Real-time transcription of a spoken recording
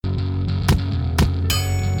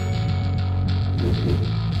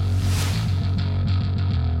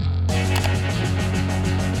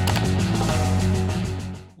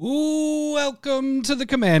Welcome to the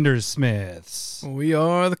Commander Smiths. We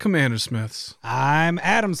are the Commander Smiths. I'm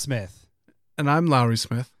Adam Smith. And I'm Lowry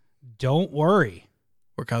Smith. Don't worry.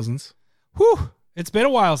 We're cousins. Whew. It's been a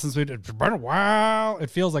while since it's been a while. It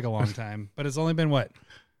feels like a long time, but it's only been what?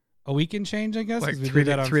 A week and change, I guess? Like 3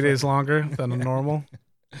 days longer than normal.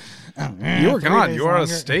 You were 3 gone. days You were out of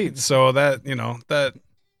longer. state. So that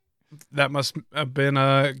must have been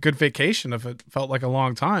a good vacation if it felt like a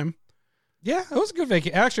long time. Yeah, it was a good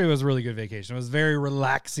vacation. Actually, it was a really good vacation. It was a very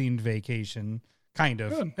relaxing vacation, kind of.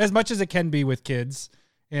 Good. As much as it can be with kids.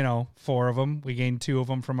 4 of them. We gained 2 of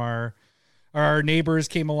them from our neighbors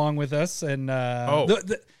came along with us. And so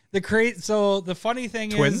the funny thing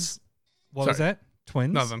Twins? is... What was that?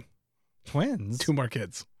 Twins? Nothing. Twins? 2 more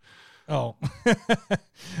kids. Oh.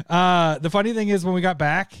 The funny thing is when we got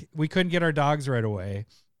back, we couldn't get our dogs right away.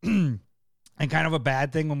 And kind of a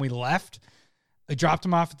bad thing when we left, I dropped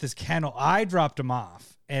them off at this kennel. I dropped them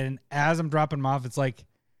off. And as I'm dropping them off, it's like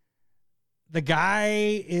the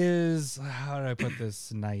guy is, how do I put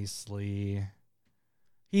this nicely?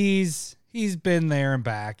 He's been there and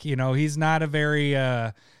back. He's not a very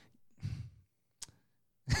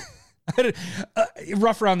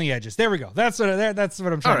rough around the edges. There we go. That's what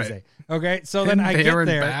I'm trying to say. Okay, so then I get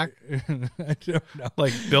there. Back? I don't know.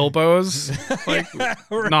 Like Bilbo's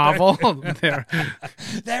novel.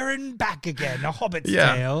 They're in back again. A hobbit's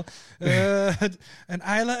Yeah. tale. An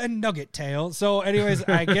Isla and Nugget tale. So anyways,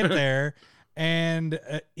 I get there. And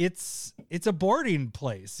it's a boarding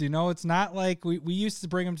place. It's not like we used to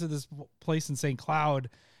bring them to this place in St. Cloud.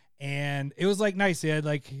 And it was like nice. They had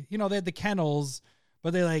they had the kennels,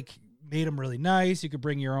 but they made them really nice. You could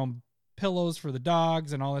bring your own pillows for the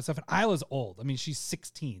dogs and all that stuff. And Isla's old. I mean, she's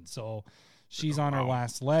 16, so she's on her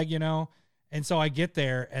last leg, And so I get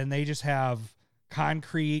there and they just have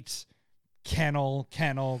concrete kennel,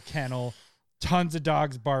 tons of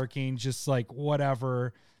dogs barking, just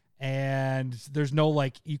whatever. And there's no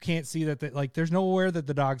you can't see that there's nowhere that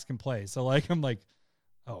the dogs can play. So I'm like,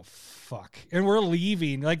 oh fuck. And we're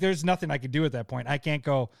leaving. There's nothing I could do at that point. I can't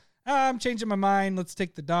go, I'm changing my mind. Let's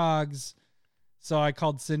take the dogs. So I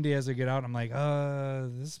called Cindy as I get out. I'm like,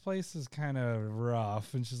 this place is kind of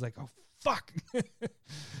rough. And she's like, oh fuck.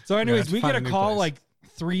 So anyways, we get a call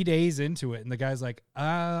 3 days into it. And the guy's like,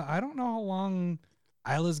 I don't know how long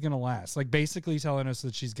Isla's going to last. Basically telling us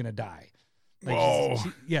that she's going to die. Whoa.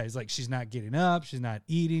 He's like, she's not getting up. She's not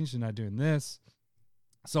eating. She's not doing this.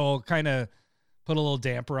 So kind of put a little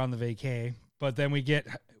damper on the vacay. But then we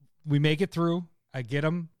make it through. I get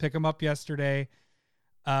them, pick them up yesterday.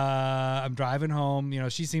 I'm driving home.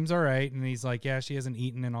 She seems all right. And he's like, yeah, she hasn't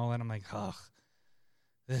eaten and all that. I'm like, ugh,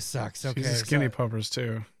 this sucks. Okay. She's skinny puppers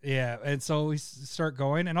too. Yeah. And so we start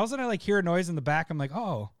going. And all of a sudden I hear a noise in the back. I'm like,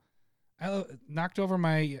 oh, I knocked over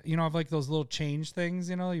my, I have those little change things,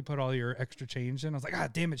 you put all your extra change in. I was like,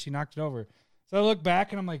 God damn it, she knocked it over. So I look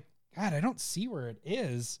back and I'm like, God, I don't see where it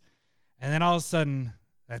is. And then all of a sudden,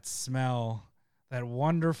 that smell, that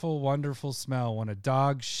wonderful, wonderful smell when a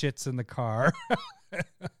dog shits in the car.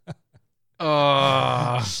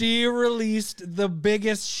 She released the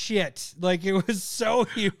biggest shit. It was so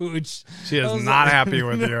huge. She is not happy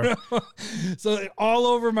with you. So all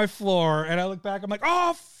over my floor. And I look back, I'm like,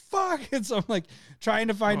 oh, fuck. And so I'm trying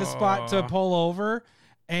to find a spot to pull over.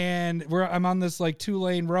 And I'm on this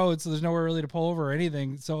 2-lane road, so there's nowhere really to pull over or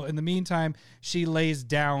anything. So in the meantime, she lays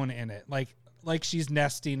down in it, like she's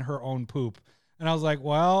nesting her own poop. And I was like,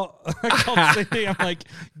 well, I called Cindy. I'm like,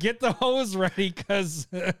 get the hose ready because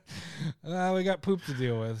we got poop to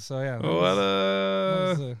deal with. So yeah.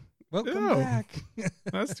 Welcome back.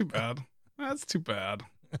 That's too bad.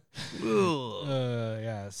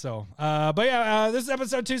 Yeah. So, but yeah, this is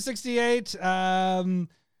episode 268.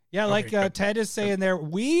 Ted is saying there,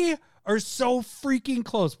 we are so freaking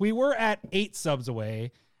close. We were at 8 subs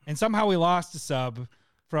away, and somehow we lost a sub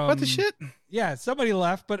from. What the shit? Yeah, somebody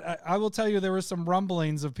left, but I will tell you, there were some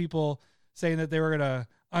rumblings of people saying that they were gonna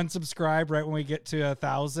unsubscribe right when we get to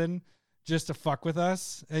 1,000. Just to fuck with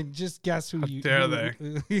us, and just guess who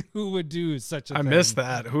who would do such a thing. I missed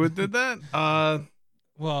that. Who did that?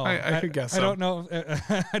 Well, I could guess. I don't know.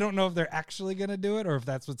 I don't know if they're actually going to do it or if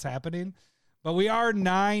that's what's happening. But we are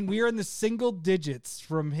 9. We are in the single digits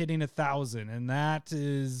from hitting 1,000, and that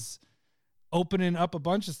is opening up a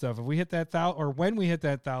bunch of stuff. If we hit that 1,000, or when we hit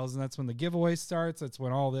that 1,000, that's when the giveaway starts. That's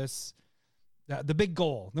when all this, the big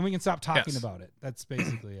goal. Then we can stop talking about it. That's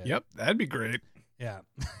basically it. Yep, that'd be great. Yeah.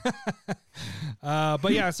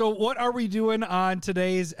 But yeah, so what are we doing on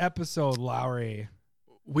today's episode, Lowry?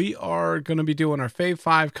 We are going to be doing our Fave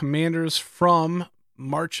 5 commanders from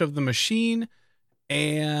March of the Machine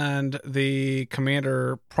and the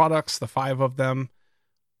commander products, the 5 of them.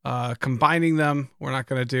 combining them. We're not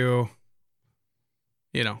going to do,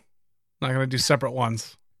 not going to do separate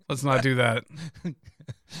ones. Let's not do that.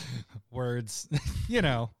 Words,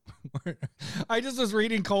 I just was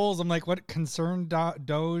reading Cole's. I'm like, what concern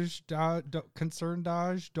doge? Concern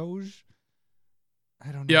doge?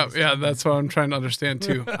 I don't know. Yeah, that's what I'm trying to understand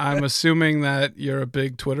too. I'm assuming that you're a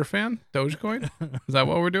big Twitter fan, Dogecoin. Is that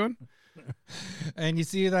what we're doing? And you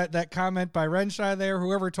see that comment by Renshai there.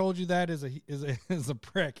 Whoever told you that is a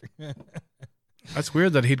prick. That's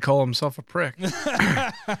weird that he'd call himself a prick.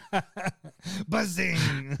 Buzzing.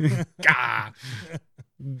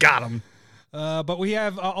 Got him. But we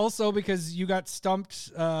have also, because you got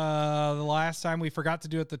stumped the last time, we forgot to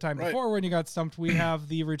do it the time before when you got stumped. We have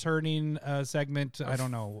the returning segment. I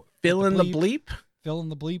don't know. Fill in the bleep. Fill in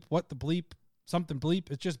the bleep. What the bleep? Something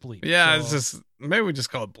bleep. It's just bleep. Yeah, so, it's just, maybe we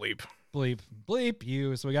just call it bleep. Bleep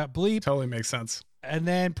you. So we got bleep. Totally makes sense. And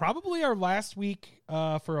then probably our last week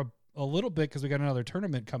for a little bit, because we got another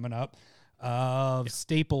tournament coming up of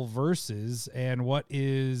Staple Versus. And what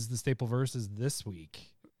is the Staple Versus this week?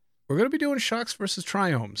 We're going to be doing Shocks versus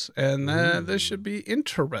Triomes, and this should be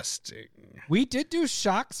interesting. We did do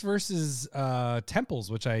Shocks versus Temples,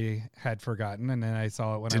 which I had forgotten, and then I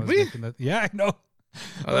saw it when I was making the... Yeah, I know.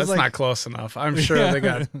 Oh, that's not close enough. I'm sure they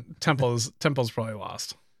got Temples. Temples probably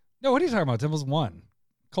lost. No, what are you talking about? Temples won.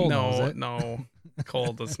 Cole knows it. No,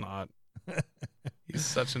 Cole does not. He's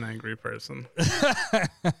such an angry person.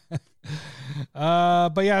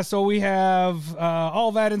 But yeah, so we have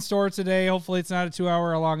all that in store today. Hopefully it's not a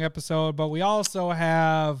 2-hour long episode, but we also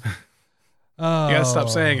have you gotta stop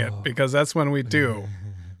saying it, because that's when we do.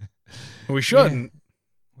 We shouldn't.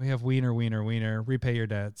 We have wiener. Repay your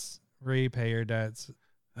debts.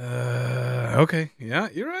 Okay. Yeah,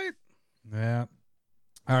 you're right. Yeah.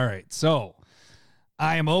 All right. So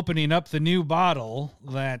I am opening up the new bottle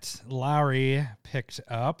that Larry picked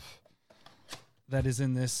up. That is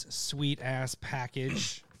in this sweet ass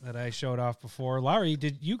package that I showed off before. Larry,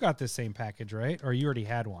 you got this same package, right? Or you already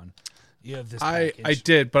had one? You have this package. I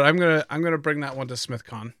did, but I'm gonna bring that one to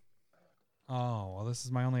SmithCon. Oh, well, this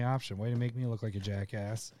is my only option. Way to make me look like a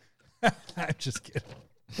jackass. I'm just kidding.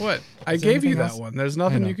 What? I gave you that one. There's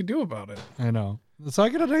nothing you can do about it. I know. So I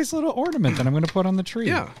get a nice little ornament that I'm going to put on the tree.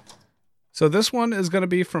 Yeah. So this one is going to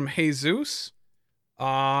be from Jesus.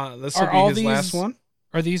 This will be his last one.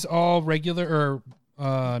 Are these all regular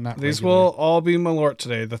or not These regular? will all be Malort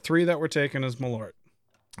today. The 3 that we're taking is Malort.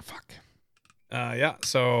 Fuck. Yeah.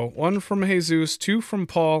 So 1 from Jesus, 2 from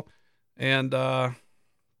Paul, and that'll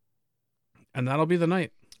be the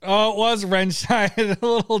night. Oh, it was Renshai, a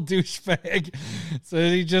little douchebag. So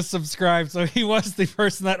he just subscribed. So he was the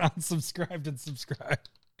person that unsubscribed and subscribed.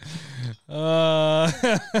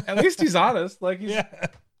 At least he's honest. Like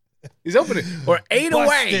he's opening or 8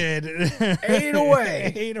 Busted. away. 8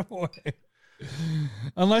 away. 8 away.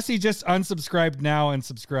 Unless he just unsubscribed now and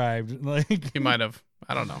subscribed. Like he might have.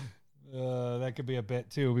 I don't know. That could be a bit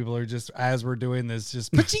too. People are just, as we're doing this,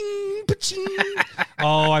 just pa-ching, pa-ching.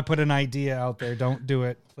 Oh, I put an idea out there. Don't do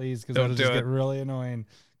it, please, because it'll just get really annoying.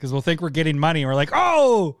 Because we'll think we're getting money. And we're like,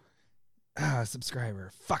 oh,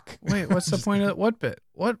 subscriber. Fuck. Wait, what's the point of what bit?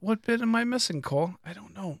 What bit am I missing, Cole? I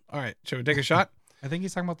don't know. All right, should we take a shot? I think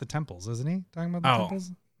he's talking about the temples, isn't he? Talking about the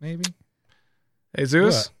temples, maybe. Hey,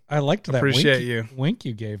 Zeus. I liked that. Appreciate wink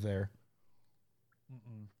you gave there.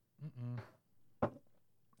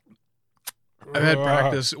 I've had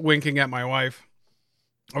practice winking at my wife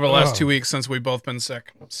over the last 2 weeks since we've both been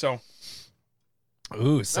sick. So,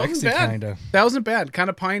 ooh, sexy kind of. That wasn't bad. Kind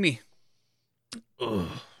of piney.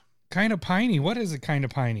 Kind of piney. What is it? Kind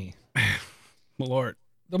of piney. Malort.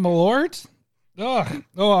 The Malort. Ugh.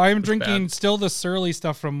 Oh, I'm drinking still the surly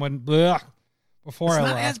stuff from when before it's I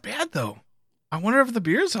left. Not as bad though. I wonder if the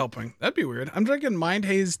beer's helping. That'd be weird. I'm drinking Mind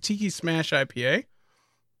Haze Tiki Smash IPA.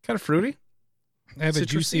 Kind of fruity. I have a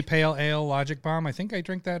juicy pale ale Logic Bomb. I think I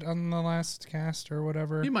drank that on the last cast or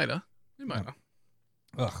whatever. You might have.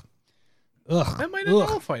 Ugh. That might have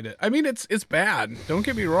nullified it. I mean, it's bad. Don't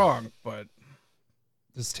get me wrong, but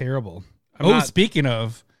it's terrible. I'm speaking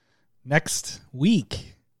of, next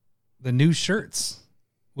week, the new shirts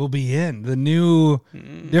will be in, the new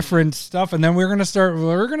different stuff, and then we're gonna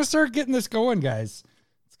start getting this going, guys.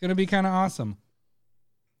 It's gonna be kind of awesome.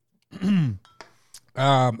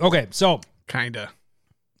 Okay, so. Kinda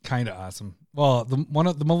awesome. Well, the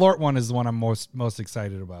Malort one is the one I'm most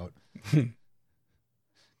excited about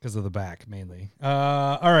because of the back mainly.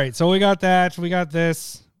 All right, so we got that. We got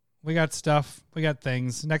this. We got stuff. We got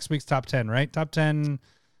things. Next week's top 10, right? Top 10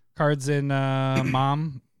 cards in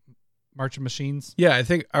Mom March of Machines. Yeah, I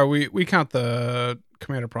think we count the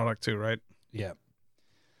Commander product too, right? Yeah.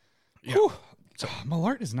 Yeah.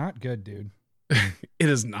 Malort is not good, dude. It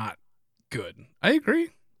is not good. I agree.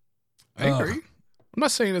 I'm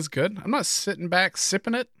not saying it's good. I'm not sitting back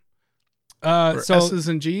sipping it. So S's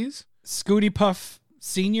and G's. Scooty Puff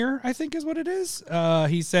Senior, I think is what it is.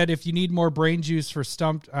 He said, if you need more brain juice for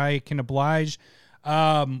Stumped, I can oblige.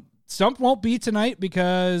 Stumped won't be tonight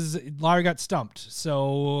because Larry got stumped.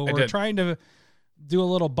 So we're trying to do a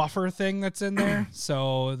little buffer thing that's in there.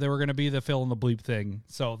 So they were going to be the fill in the bleep thing.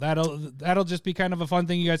 So that'll just be kind of a fun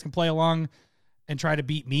thing. You guys can play along and try to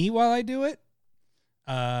beat me while I do it.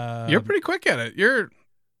 You're pretty quick at it. You're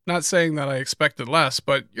not saying that I expected less,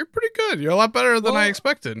 but you're pretty good. You're a lot better than I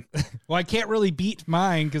expected. Well, I can't really beat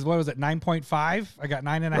mine because what was it, 9.5? I got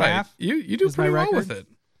 9.5. Right. You do pretty well with it.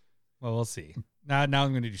 Well, we'll see. Now I'm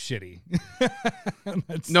going to do shitty.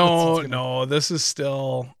 No, this is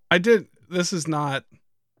still. This is not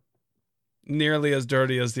nearly as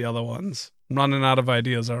dirty as the other ones. I'm running out of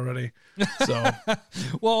ideas already. So,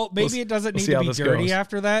 well, maybe it doesn't need to be dirty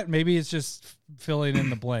after that. Maybe it's just filling in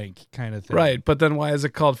the blank kind of thing. Right, but then why is it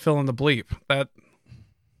called fill in the bleep?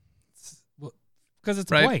 Because it's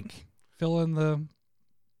blank. Fill in the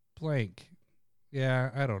blank. Yeah,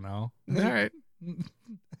 I don't know. All right. I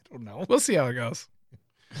don't know. We'll see how it goes.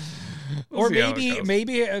 Or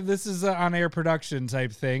maybe this is an on-air production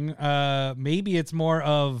type thing. Maybe it's more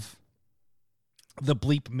of the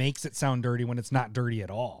bleep makes it sound dirty when it's not dirty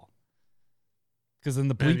at all. Because then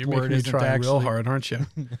the bleep word isn't actually real hard, aren't you?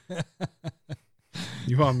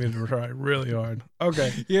 You want me to try really hard?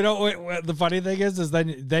 Okay. You know what the funny thing is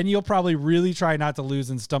then you'll probably really try not to lose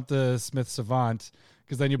and stump the Smith Savant.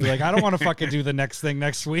 Because then you'll be like, I don't want to fucking do the next thing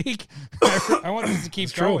next week. I want this to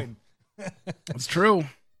keep going. It's true.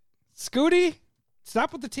 Scooty,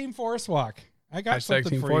 stop with the Team Forest Walk. I got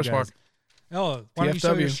something for you guys. Walk. Oh, why don't you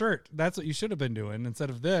show your shirt? That's what you should have been doing. Instead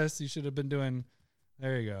of this, you should have been doing.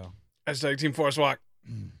 There you go. Hashtag Team Forest Walk.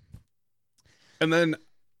 And then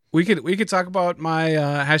we could talk about my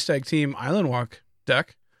hashtag Team Island Walk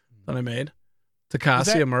deck that I made.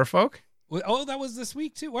 Takasia Merfolk. Oh, that was this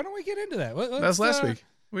week too. Why don't we get into that? That's last week.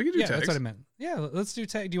 We can do tags. That's what I meant. Yeah, let's do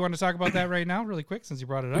tag. Do you want to talk about that right now, really quick, since you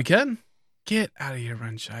brought it up? We can. Get out of here,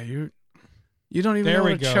 Renshaw. You don't even know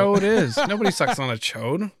what a chode is. Nobody sucks on a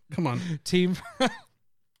chode. Come on. Team.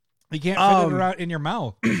 You can't fit it around in your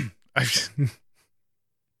mouth. It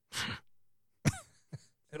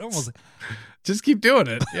almost. Just keep doing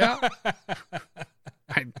it. Yeah.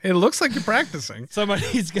 It looks like you're practicing.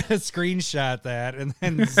 Somebody's gonna screenshot that and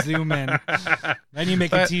then zoom in. Then you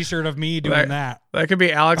make a T-shirt of me doing that. That could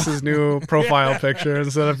be Alex's new profile picture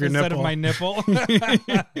instead of your nipple. Instead of my nipple.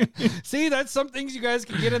 See, that's some things you guys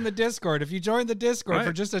can get in the Discord. If you join the Discord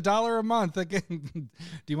for just $1 a month, again. Do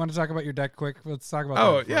you want to talk about your deck quick? Let's talk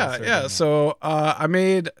about that. Yeah. So I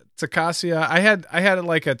made Takasia. I had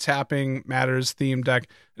like a tapping matters themed deck,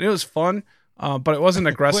 and it was fun, but it wasn't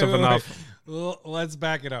aggressive enough. Well, let's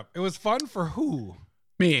back it up. It was fun for who?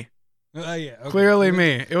 Me. Yeah. Okay. Clearly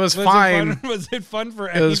me. It was fine. Was it fun for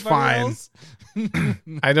anybody else?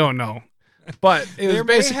 I don't know. But it was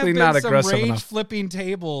basically not aggressive enough. Rage flipping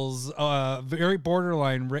tables, very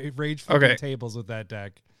borderline rage flipping tables with that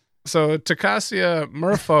deck. So Takasia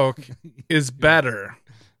Merfolk is better.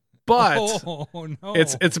 But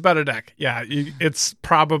it's a better deck. Yeah, it's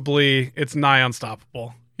nigh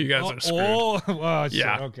unstoppable. You guys are screwed. Oh, shit.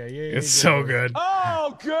 Yeah. Okay. Yeah, it's so good.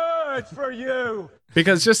 Oh, good for you.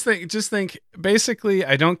 Because just think. Basically,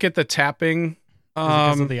 I don't get the tapping.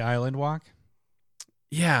 Because of the Island Walk.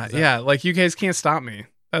 Yeah. Like you guys can't stop me.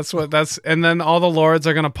 And then all the lords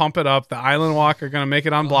are gonna pump it up. The Island Walk are gonna make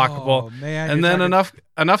it unblockable. Oh, man, and then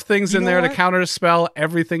enough things in there to counter spell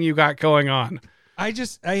everything you got going on. I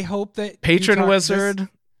hope that Patron Wizard.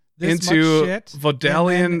 Into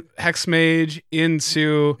Vodalian Hexmage,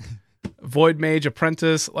 into Void Mage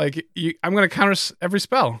Apprentice. Like I'm gonna counter every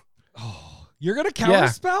spell. Oh, you're gonna counter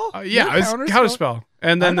spell? It's counter spell.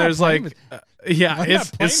 And then there's like,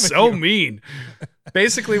 it's so mean.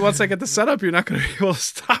 Basically, once I get the setup, you're not gonna be able to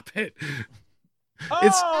stop it.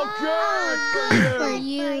 Good for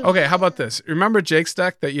you. Okay, how about this? Remember Jake's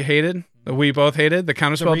deck that you hated? That we both hated, the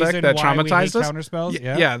counterspell deck that traumatized us.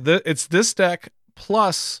 Counterspells? It's this deck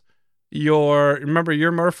plus. Remember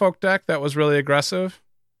your Merfolk deck that was really aggressive?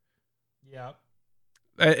 Yeah.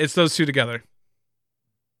 It's those two together.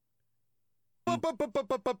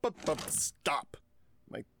 Stop.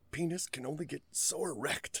 My penis can only get so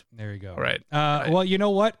erect. There you go. All right. Well, you know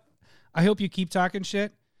what? I hope you keep talking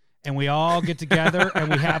shit and we all get together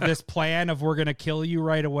and we have this plan of we're going to kill you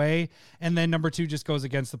right away. And then number 2 just goes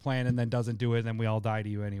against the plan and then doesn't do it. And then we all die to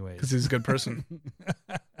you anyways. Because he's a good person.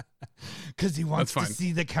 Because he wants to fine.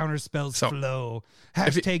 see the counter spells So, flow.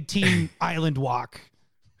 Hashtag Team Island Walk.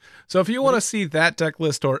 So if you want to see that deck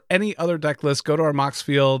list or any other deck list, go to our Mox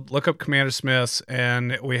Field, look up Commander Smiths,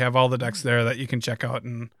 and we have all the decks there that you can check out.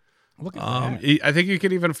 And Look at that. I think you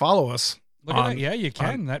can even follow us. Look at that. Yeah, you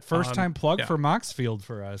can. That first time plug for Moxfield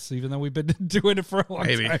for us, even though we've been doing it for a long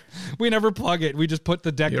time. We never plug it. We just put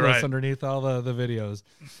the deck list underneath all the videos.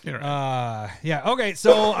 You're right. Yeah. Okay.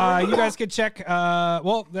 So you guys can check.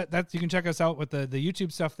 You can check us out with the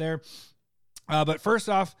YouTube stuff there. But first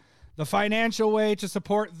off, the financial way to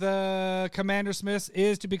support the Commander Smiths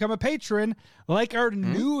is to become a patron, like our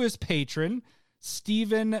newest patron,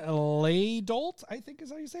 Stephen Laydolt, I think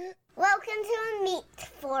is how you say it. Welcome to a meat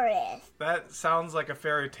forest. That sounds like a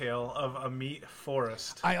fairy tale of a meat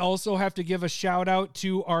forest. I also have to give a shout out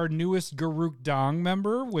to our newest Garuk Dong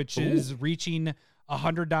member, which is reaching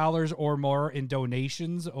 $100 or more in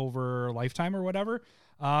donations over lifetime or whatever.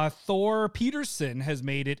 Thor Peterson has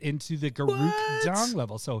made it into the Garuk Dong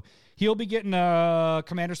level. So he'll be getting a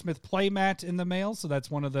Commander Smith playmat in the mail. So that's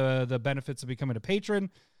one of the benefits of becoming a patron.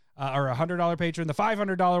 Or $100 patron. The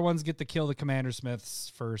 $500 ones get to kill the Commander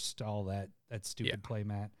Smiths first, all that stupid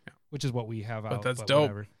playmat, which is what we have out. But that's dope.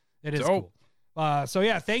 Whatever. It is cool. So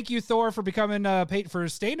yeah, thank you, Thor, for becoming for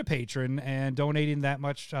staying a patron and donating that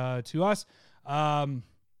much to us.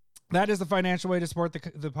 That is the financial way to support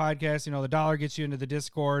the podcast. You know, the dollar gets you into the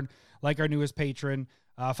Discord, like our newest patron.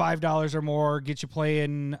 $5 or more gets you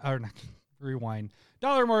playing, or not, rewind.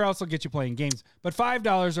 $1 or more also gets you playing games, but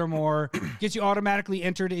 $5 or more gets you automatically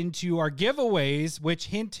entered into our giveaways, which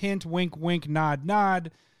hint, hint, wink, wink, nod, nod.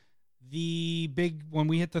 The big, when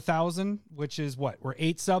we hit the 1,000, which is what, we're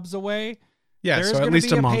 8 subs away. Yeah, there's so at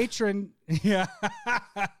least a month. Patron. Yeah.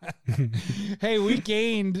 Hey, we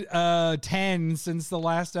gained 10 since the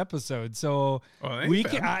last episode, so we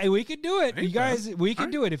could do it. You guys, we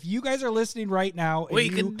can do it. If you guys are listening right now, we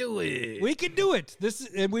can do it. We can do it.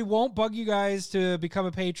 And we won't bug you guys to become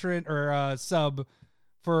a patron or a sub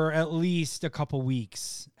for at least a couple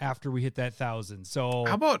weeks after we hit that 1,000. So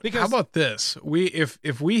how about this?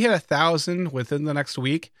 If we hit 1,000 within the next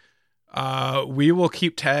week, we will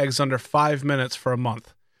keep tags under 5 minutes for a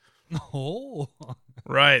month. Oh,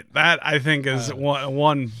 right. That I think is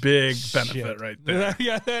one big benefit right there.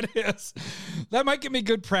 Yeah, that is. That might give me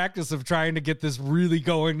good practice of trying to get this really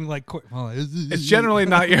going like quick. Well, it's generally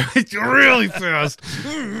not it's really fast.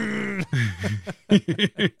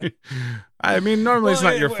 I mean, normally it's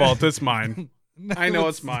not your fault. It's mine. I know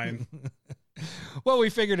it's mine. Well, we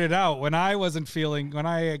figured it out. When I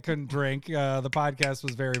couldn't drink, the podcast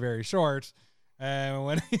was very, very short.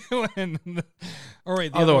 The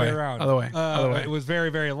other way around. Other way. It was very,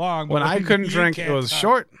 very long. When I couldn't drink, it was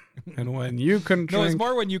short. And when you couldn't drink. No, it's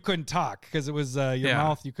more when you couldn't talk because it was your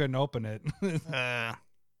mouth. You couldn't open it.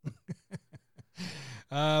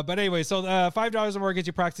 But anyway, so $5 or more gets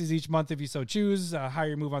you proxies each month if you so choose. Higher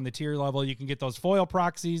you move on the tier level, you can get those foil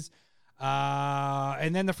proxies.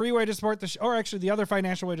 And then the free way to support the show, or actually the other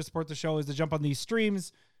financial way to support the show, is to jump on these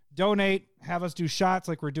streams, donate, have us do shots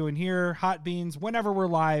like we're doing here, hot beans, whenever we're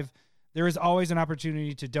live. There is always an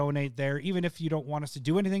opportunity to donate there. Even if you don't want us to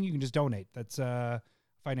do anything, you can just donate. That's a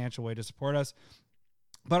financial way to support us.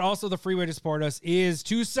 But also the free way to support us is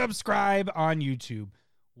to subscribe on YouTube.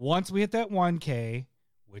 Once we hit that 1K,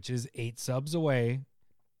 which is 8 subs away,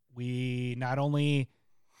 we not only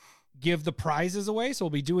give the prizes away, so we'll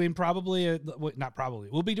be doing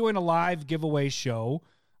we'll be doing a live giveaway show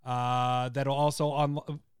that'll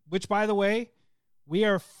also which, by the way, we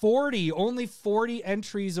are only 40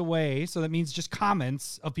 entries away, so that means just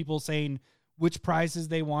comments of people saying which prizes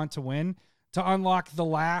they want to win to unlock the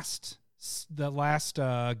last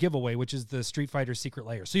giveaway, which is the Street Fighter Secret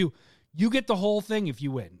Lair. So you get the whole thing if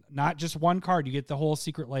you win, not just one card. You get the whole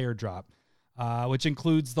Secret Lair drop, which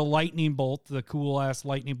includes the lightning bolt, the cool-ass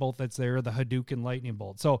lightning bolt that's there, the Hadouken lightning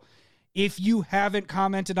bolt. So if you haven't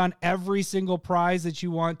commented on every single prize that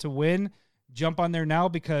you want to win, jump on there now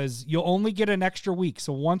because you'll only get an extra week.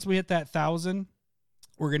 So once we hit that 1,000,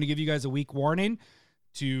 we're going to give you guys a week warning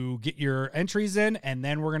to get your entries in, and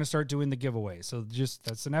then we're going to start doing the giveaway. So just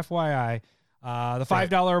that's an FYI. The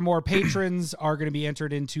 $5 or more patrons are going to be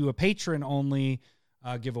entered into a patron-only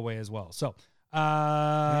giveaway as well. So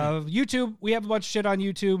YouTube, we have a bunch of shit on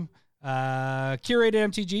YouTube. Curated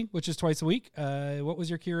MTG, which is twice a week. What was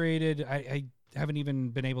your curated? I haven't even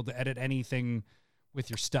been able to edit anything with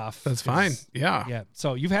your stuff. That's fine. Yeah. Yeah.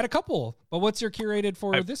 So you've had a couple, but what's your curated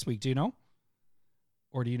for this week? Do you know?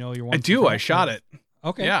 Or do you know your one? I do. I shot it.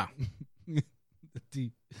 Okay. Yeah.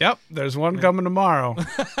 Yep, there's one coming tomorrow.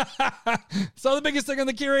 So the biggest thing on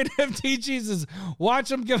the curated MTGs is watch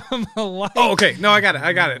them, give them a like. Oh, okay. No, I got it.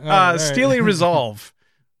 All right. Steely Resolve.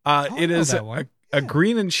 It know is that one. a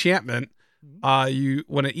green enchantment.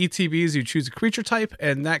 When it ETBs, you choose a creature type,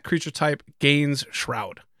 and that creature type gains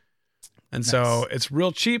Shroud. And so it's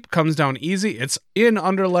real cheap, comes down easy. It's in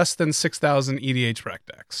under less than 6,000 EDH rec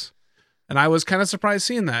decks. And I was kind of surprised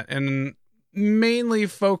seeing that. And the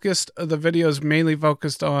videos mainly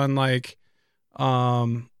focused on like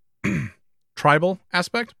tribal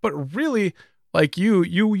aspect, but really like you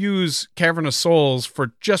use Cavern of Souls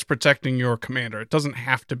for just protecting your commander. It doesn't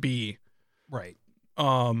have to be Right.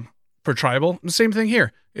 For tribal. Same thing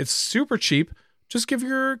here. It's super cheap. Just give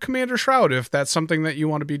your commander Shroud if that's something that you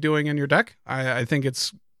want to be doing in your deck. I think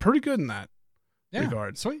it's pretty good in that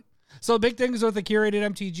regard. Sweet. So the big things with the curated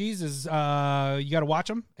MTGs is you got to watch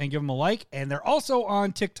them and give them a like. And they're also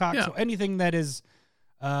on TikTok. Yeah. So anything that is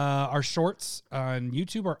our shorts on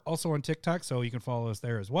YouTube are also on TikTok. So you can follow us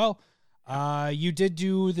there as well. You did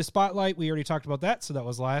do the spotlight. We already talked about that. So that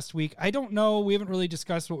was last week. I don't know. We haven't really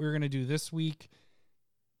discussed what we were going to do this week.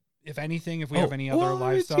 If anything, if we have any other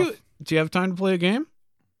live stuff. Do you have time to play a game?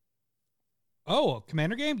 Oh, a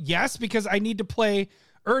commander game? Yes, because I need to play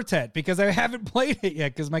Urtet because I haven't played it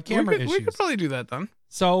yet because my camera issues. We could probably do that then.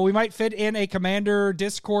 So we might fit in a commander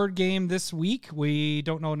Discord game this week. We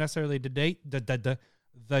don't know necessarily the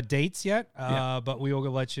dates yet, but we will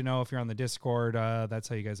let you know if you're on the Discord. That's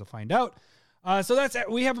how you guys will find out. So that's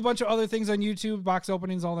it. We have a bunch of other things on YouTube, box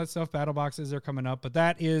openings, all that stuff. Battle boxes are coming up, but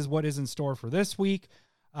that is what is in store for this week.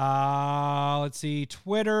 Let's see,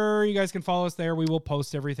 Twitter, you guys can follow us there. We will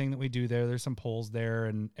post everything that we do there. There's some polls there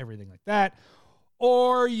and everything like that.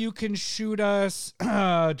 Or you can shoot us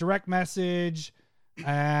direct message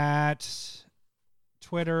at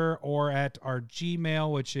Twitter or at our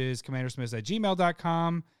Gmail, which is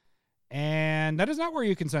commandersmiths@gmail.com. And that is not where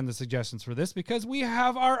you can send the suggestions for this because we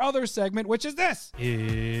have our other segment, which is this.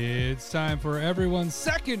 It's time for everyone's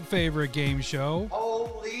second favorite game show.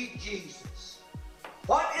 Holy Jesus.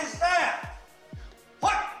 What is that?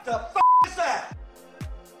 What the f*** is that?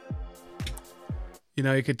 You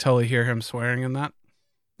know, you could totally hear him swearing in that.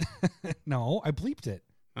 No, I bleeped it.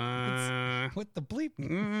 What the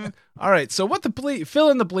bleep? All right. So what the bleep, fill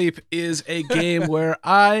in the bleep is a game where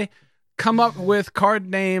I come up with card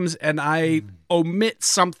names and I omit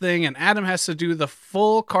something and Adam has to do the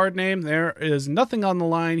full card name. There is nothing on the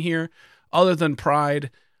line here other than pride.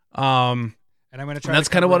 And I'm going to try. That's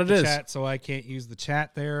kind of what it is. Chat, so I can't use the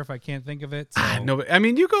chat there if I can't think of it. So. No, but I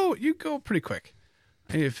mean, you go pretty quick.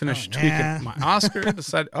 I need to finish tweaking my Oscar.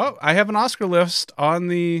 Decide. Oh, I have an Oscar list on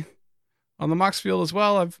the Mox Field as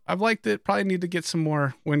well. I've liked it. Probably need to get some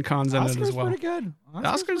more win cons in it as well. Pretty good.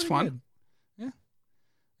 Oscar's fun. Good. Yeah,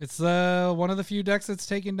 it's one of the few decks that's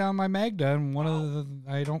taken down my Magda, and one of the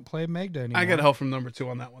I don't play Magda anymore. I get help from number 2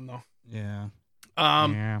 on that one though. Yeah.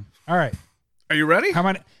 Yeah. All right. Are you ready?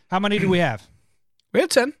 How many do we have? We have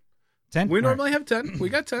 10. 10? We normally have 10. We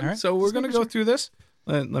got 10. Right. So we're going to go through this.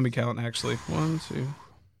 Let me count, actually. 1, 2.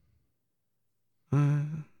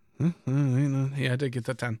 Yeah, I did get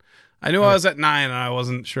to 10. I knew I was at 9, and I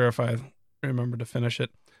wasn't sure if I remembered to finish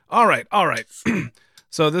it. All right.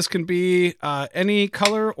 So this can be any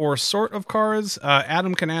color or sort of cards.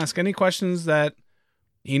 Adam can ask any questions that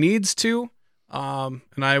he needs to, and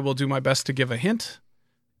I will do my best to give a hint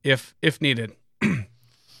if needed.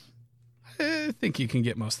 I think you can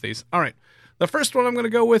get most of these. All right. The first one I'm going to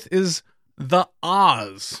go with is the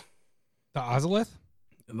Oz. The Ozolith?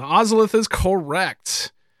 The Ozolith is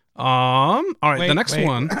correct. All right. Wait, the next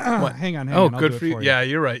one. What? Hang on. Oh, I'll good do it for you. you. Yeah,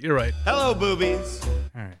 you're right. Hello, boobies.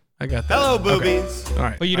 All right. I got that. Hello, Okay. boobies. All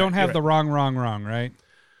right. But you don't have the wrong, right?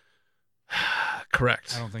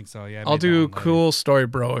 Correct. I don't think so. Yeah. I'll do cool story,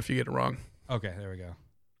 bro, if you get it wrong. Okay, there we go.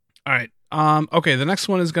 All right. Okay, the next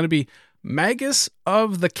one is going to be Magus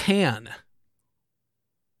of the Can.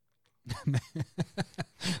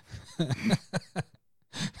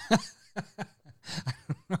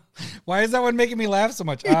 Why is that one making me laugh so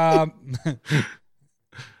much?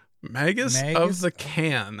 Magus of the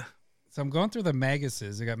Can. So I'm going through the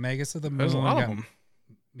Maguses. I got Magus of the Moon. There's a lot of them.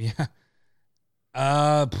 Yeah.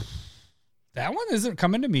 That one isn't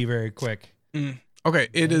coming to me very quick. Okay,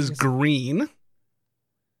 it is green.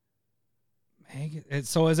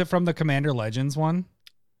 So is it from the Commander Legends one?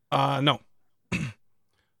 No.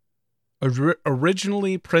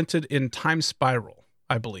 Originally printed in Time Spiral,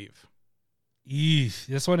 I believe. Eesh,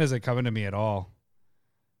 this one isn't coming to me at all.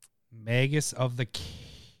 Magus of the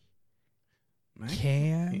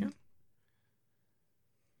Can?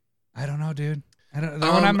 I don't know, dude. I don't.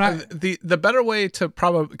 When I'm not. The better way to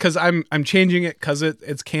probably, because I'm changing it because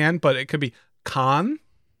it's can, but it could be con.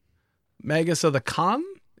 Magus of the con,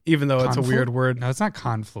 even though it's a weird word. No, it's not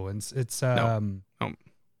confluence. It's No.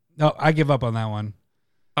 No, I give up on that one.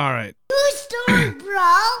 All right. True story,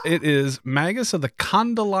 bro. It is Magus of the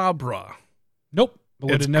Candelabra Nope.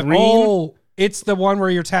 It's green. green. Oh, it's the one where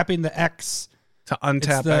you're tapping the X. to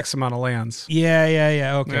untap X amount of lands.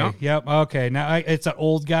 Yeah. Okay. Yeah. Yep. Okay. Now it's an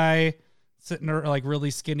old guy sitting there, like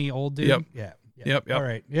really skinny old dude. Yep. Yeah. Yep. All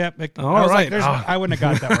right. Yep. All I was right. Like, I wouldn't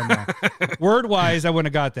have got that one. Though. Word wise, I wouldn't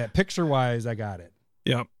have got that. Picture wise, I got it.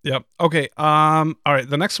 Yep. Okay. All right.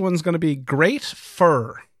 The next one's going to be Great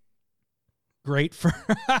Fur. Great for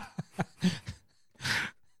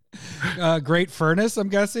Great Furnace, I'm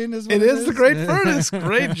guessing is what It is the Great Furnace.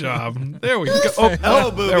 Great job. There we go. Oh,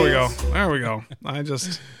 Hello, there we go. boobies. There we go.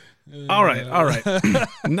 All right.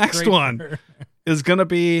 Next Great one Fur- is going to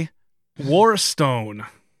be Warstone.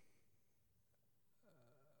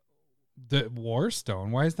 The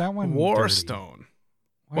Warstone. Why is that one dirty? Warstone.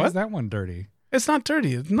 Why What? is that one dirty? It's not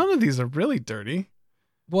dirty. None of these are really dirty.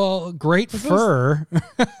 Well, Great Fur.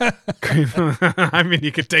 I mean,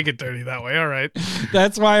 you could take it dirty that way. All right.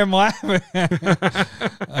 That's why I'm laughing.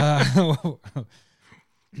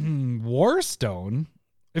 Warstone.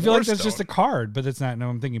 I feel like that's just a card, but it's not. No,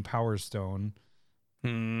 I'm thinking Power Stone.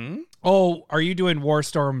 Oh, are you doing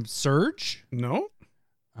Warstorm Surge? No.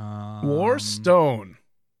 Warstone.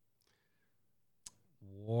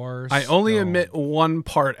 Warstone. I only admit one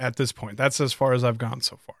part at this point. That's as far as I've gone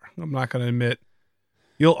so far. I'm not going to admit.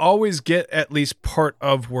 You'll always get at least part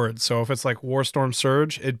of words. So if it's like Warstorm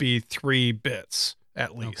Surge, it'd be 3 bits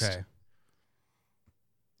at least. Okay.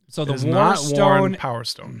 So the It is not Warstone. Power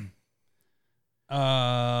Stone.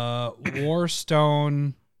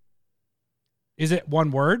 Warstone. Is it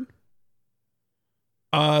one word?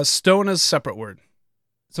 Stone is a separate word.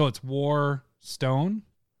 So it's War Stone.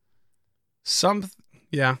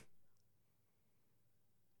 Yeah.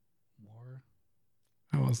 War.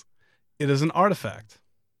 It is an artifact.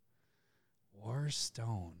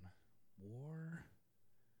 Warstone. War.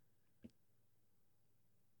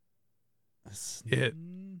 It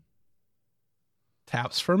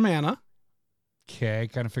taps for mana. Okay, I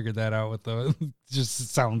kind of figured that out with the.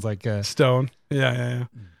 Just sounds like a Stone. Yeah.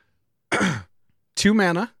 2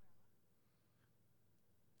 mana.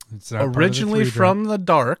 It's not Originally from the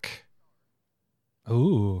dark.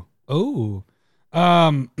 Ooh.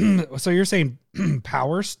 So you're saying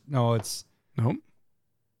power? No, it's Nope.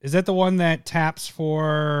 Is that the one that taps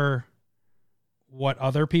for what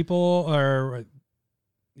other people or?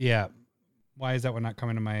 Yeah. Why is that one not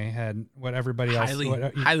coming to my head? What everybody else?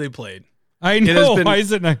 Highly played. I know. Why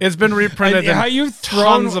is it not? It's been reprinted in how you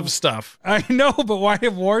tons of stuff. I know, but why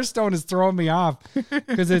if Warstone is throwing me off?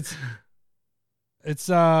 Because it's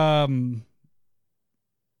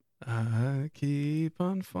I keep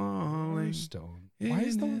on falling. Warstone. Why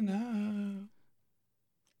is the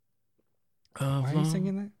Why are you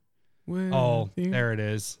singing that? Oh, there it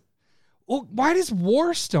is. Well, why does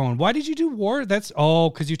Warstone? Why did you do War? That's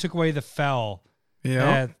because you took away the fell.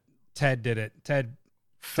 Yeah. Ted did it. Ted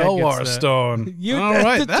Felwar Stone. All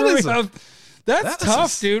right. That's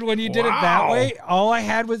tough, dude. When you did it that way, all I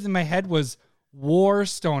had was in my head was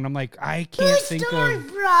Warstone. I'm like, I can't think of.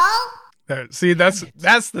 Bro. There, see, that's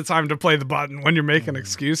the time to play the button when you're making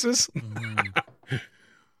excuses.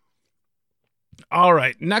 All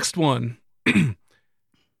right, next one.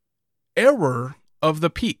 Error of the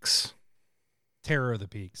Peaks. Terror of the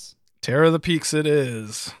Peaks. Terror of the Peaks it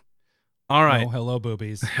is. All right. Oh, hello,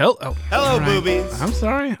 boobies. Hello, boobies. I'm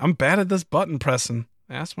sorry. I'm bad at this button pressing.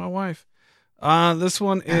 Ask my wife. This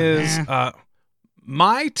one is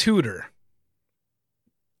My Tutor.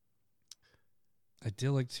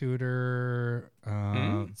 Idyllic Tutor.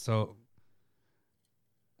 So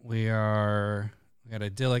we got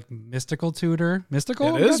Idyllic Mystical Tutor.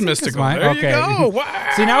 Mystical? It is mystical. There you go. Wow.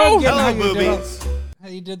 See, now I'm getting Hello, boobies. how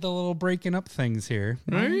you did the little breaking up things here.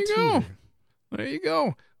 There My you Tutor. go. There you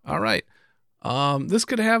go. All right. This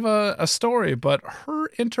could have a story, but her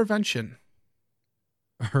intervention.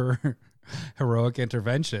 Her heroic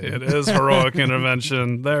intervention. It is heroic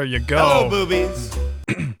intervention. There you go. Hello, boobies.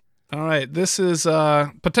 All right. This is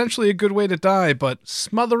potentially a good way to die, but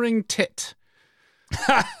smothering tit.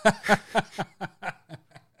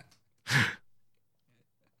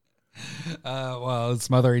 Well, it's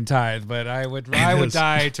smothering tithe, but I would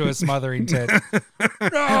die to a smothering tit.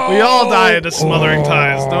 No! We all die to smothering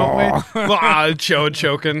ties, don't we?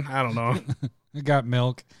 Choking. I don't know. I got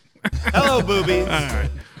milk. Hello, boobies. All right.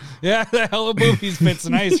 Yeah, the hello boobies fits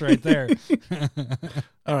nice right there.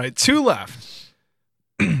 All right. 2 left.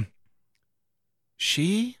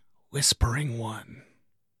 She Whispering One.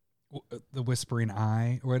 The Whispering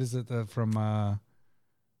Eye. What is it from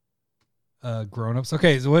Grown Ups?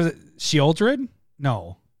 Okay, so what is it? Sheoldred?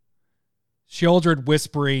 No. Sheoldred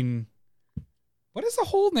Whispering. What is the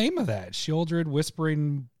whole name of that? Sheoldred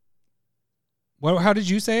Whispering. What? How did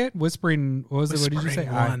you say it? Whispering. What was it? What did you say?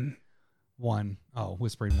 One. One. Oh,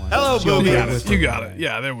 Whispering One. Hello, Sheoldred boobies. You got Whispering it.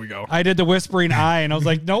 Yeah, there we go. I did the Whispering Eye, and I was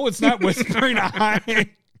like, no, it's not Whispering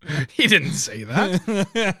Eye. He didn't say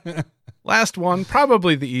that. Last one,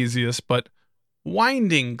 probably the easiest, but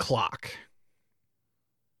Winding Clock.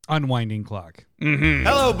 Unwinding Clock. Mm-hmm.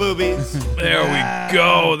 Hello, boobies. There we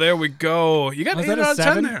go. There we go. You got Was 8 that a out of 10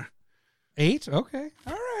 7? there. 8? Okay.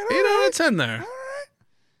 All right. 8 out of 10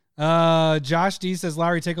 there. Josh D says,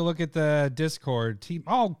 Larry, take a look at the Discord team.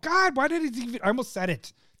 Oh God, why did it even? I almost said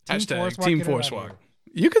it. Hashtag Walk, Team get it Force out of Walk. here.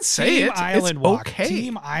 You could say Team it. Island It's Walk. okay.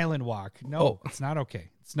 Team Island Walk. No, Oh. it's not okay.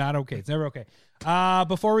 It's not okay. It's never okay.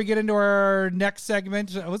 Before we get into our next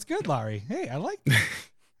segment, it was good, Larry. Hey, I like it.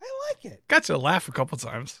 I like it. Got to laugh a couple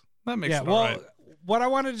times. That makes Yeah. it Well, all right. what I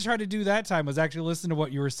wanted to try to do that time was actually listen to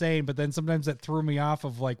what you were saying, but then sometimes that threw me off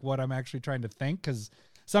of like what I'm actually trying to think, because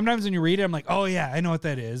sometimes when you read it, I'm like, oh yeah, I know what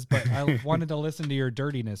that is, but I wanted to listen to your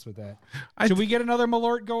dirtiness with that. Should we get another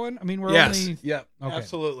Malort going? I mean, we're Yes. only. Yep. Okay.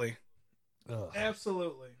 Absolutely. Ugh.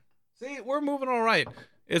 Absolutely. See, we're moving all right.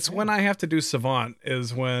 It's when I have to do Savant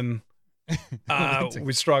is when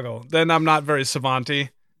we struggle. Then I'm not very savanty.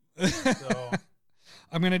 So.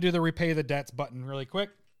 I'm gonna do the repay the debts button really quick.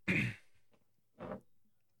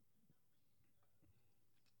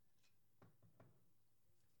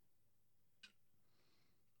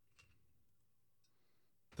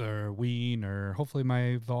 The wiener. Hopefully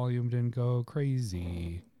my volume didn't go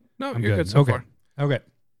crazy. No, I'm you're good. good so Okay. far. Okay.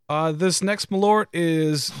 This next Malort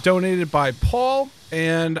is donated by Paul,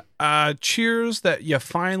 and cheers that you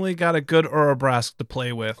finally got a good Urabrask to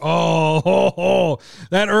play with. Oh,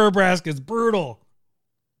 that Urabrask is brutal.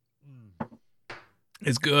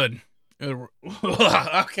 It's good.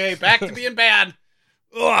 Okay, back to being bad.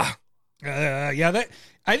 Ugh. Yeah, that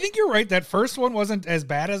I think you're right. That first one wasn't as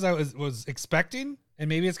bad as I was expecting, and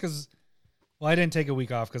maybe it's because, well, I didn't take a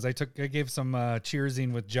week off because I gave some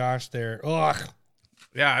cheersing with Josh there. Ugh.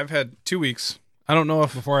 Yeah, I've had 2 weeks. I don't know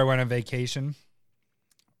if Before I went on vacation.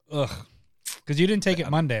 Ugh. Because you didn't take it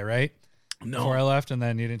Monday, right? no. Before I left, and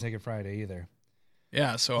then you didn't take it Friday either.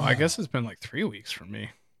 Yeah, so I guess it's been like 3 weeks for me.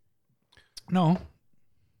 No,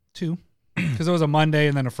 2. Because it was a Monday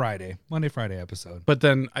and then a Friday. Friday episode. But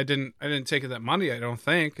then I didn't take it that Monday, I don't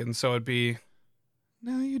think, and so it'd be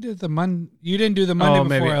No, you did the You didn't do the Monday before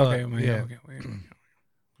maybe I okay, left. maybe, Yeah. okay, wait.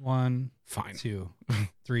 1, Fine. 2,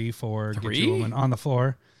 3, 4. Get 3? your woman on the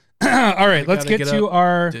floor. All right, let's gotta get get to up,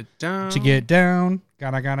 our Down. to get down.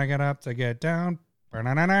 Gotta get up to get down.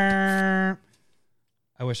 Ba-na-na-na.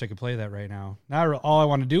 I wish I could play that right now. Now all I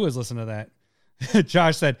want to do is listen to that.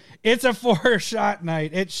 Josh said, it's a 4-shot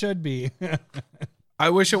night. It should be. I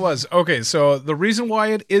wish it was. Okay, so the reason why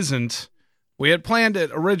it isn't, we had planned it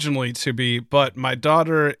originally to be, but my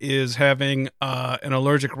daughter is having an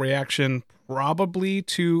allergic reaction, probably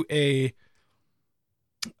to a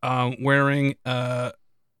wearing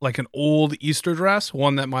like an old Easter dress,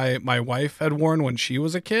 one that my wife had worn when she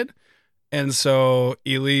was a kid. And so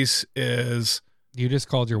Elise is You just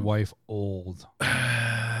called your wife old.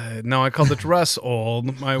 no, I called the dress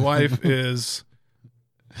old. My wife is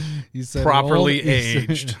You said properly old,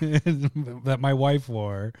 you said- aged. that my wife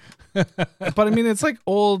wore. But I mean, it's like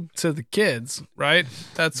old to the kids, right?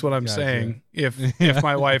 That's what I'm Gotcha. saying. If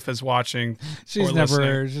my wife is watching, She's or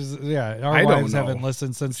never. listening. Our I don't wives know. haven't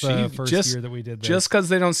listened since the She first just- year that we did this. just because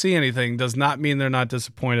they don't see anything does not mean they're not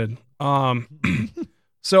disappointed.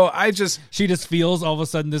 So I just she just feels all of a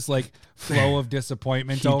sudden this like flow of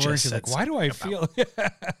disappointment He over. And just she's like, said "Why do I feel?"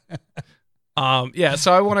 yeah.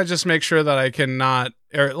 So I want to just make sure that I cannot,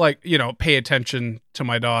 or like pay attention to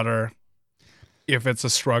my daughter if it's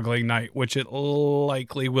a struggling night, which it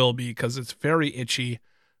likely will be because it's very itchy,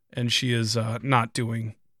 and she is not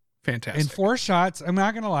doing fantastic. In 4 shots, I'm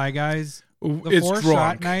not gonna lie, guys. The It's 4 drunk.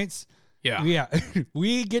 shot nights. Yeah.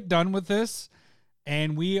 We get done with this,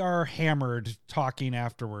 and we are hammered talking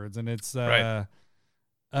afterwards, and it's Right.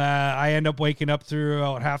 I end up waking up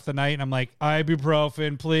throughout half the night, and I'm like,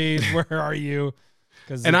 ibuprofen, please. Where are you?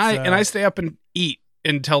 And I stay up and eat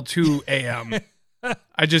until 2 a.m.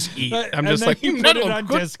 I just eat. I'm and just then like, you put "Metal, it on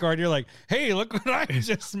good." Discord. You're like, hey, look what I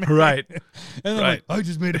just made. Right. And then I'm Right. like, I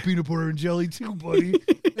just made a peanut butter and jelly too, buddy.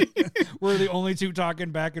 We're the only two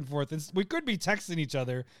talking back and forth. We could be texting each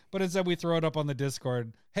other, but instead we throw it up on the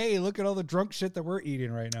Discord. Hey, look at all the drunk shit that we're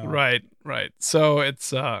eating right now. Right. So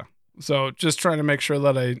it's so just trying to make sure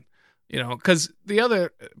that I, because the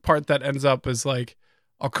other part that ends up is like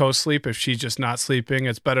I'll co-sleep if she's just not sleeping.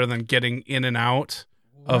 It's better than getting in and out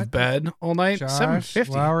of bed all night. Josh, $7.50.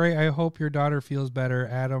 Lowry, I hope your daughter feels better.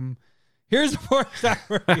 Adam, here's the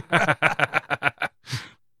 $4.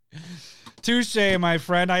 Touche, my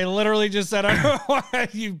friend. I literally just said, I don't know why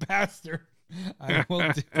you bastard. I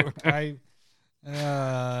will do it.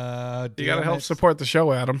 You got to help support the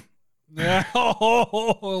show, Adam.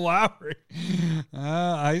 Oh, Lowry.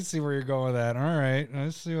 I see where you're going with that. All right.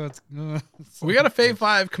 Let's see what's going. We got a Fave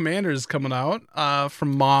 5 Commanders coming out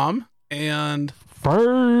from Mom and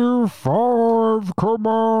Fave 5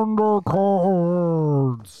 Commander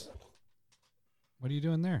cards. What are you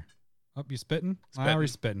doing there? Oh, you spitting?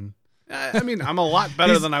 Lowry's spitting. I mean, I'm a lot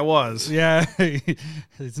better than I was. Yeah.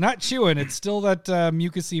 It's not chewing. It's still that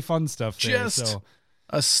mucusy fun stuff there. Just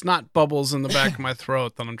a snot bubbles in the back of my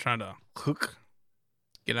throat that I'm trying to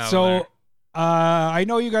get out of there. I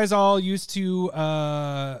know you guys all used to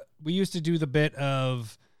we used to do the bit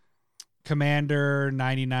of Commander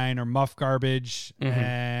 99 or Muff Garbage,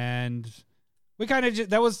 and we kind of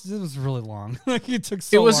it was really long. Like it took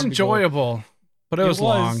so long. It was enjoyable, but it was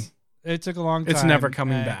long. It took a long time. It's never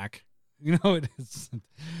coming back. You know, it is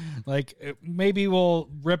like maybe we'll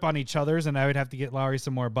rip on each other's, and I would have to get Lowry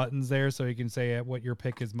some more buttons there so he can say what your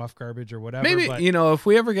pick is, Muff Garbage or whatever. Maybe, but, if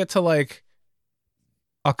we ever get to like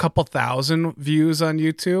a couple thousand views on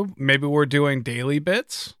YouTube, maybe we're doing daily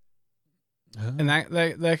bits, and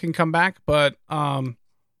that can come back. But yeah,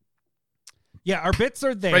 our bits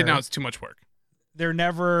are there. Right now, it's too much work. They're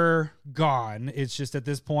never gone. It's just at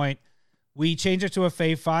this point, we change it to a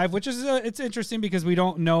Fave 5, which is it's interesting because we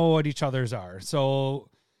don't know what each other's are. So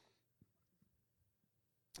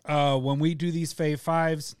when we do these Fave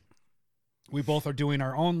 5s, we both are doing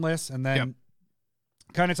our own lists and then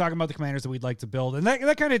kind of talking about the commanders that we'd like to build. And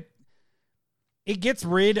that kind of, it gets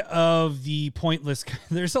rid of the pointless.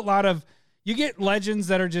 There's a lot of, you get legends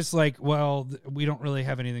that are just like, well, we don't really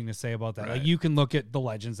have anything to say about that. Right. Like you can look at the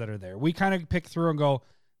legends that are there. We kind of pick through and go,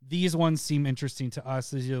 these ones seem interesting to us.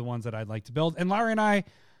 These are the ones that I'd like to build. And Lowry and I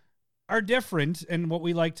are different in what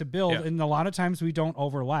we like to build. Yeah. And a lot of times we don't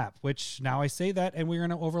overlap, which now I say that, and we're going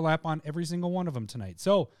to overlap on every single one of them tonight.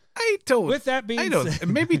 So with that being said,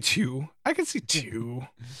 maybe two. I can see two.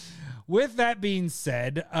 With that being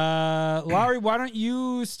said, Lowry, why don't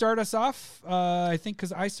you start us off? I think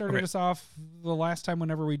because I started us off the last time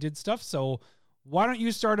whenever we did stuff. So why don't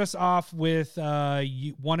you start us off with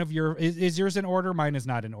one of your? Is yours in order? Mine is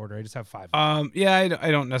not in order. I just have 5. Yeah,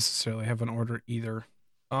 I don't necessarily have an order either.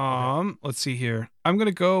 Let's see here. I'm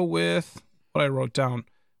gonna go with what I wrote down,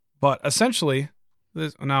 but essentially,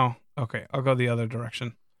 okay, I'll go the other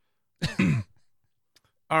direction.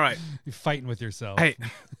 All right, you're fighting with yourself. Hey,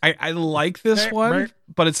 I like this one,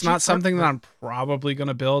 but it's not something that I'm probably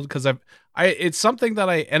gonna build because it's something that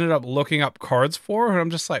I ended up looking up cards for, and I'm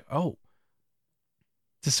just like, oh.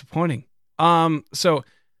 Disappointing. So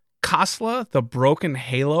Kasla, the Broken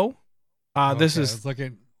Halo. This is. I was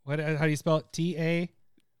looking. How do you spell it? T-A?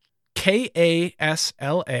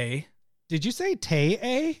 Kasla. Did you say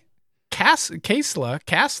Tay-A?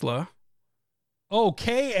 Kasla. Oh,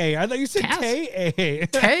 K-A. I thought you said Tay-A.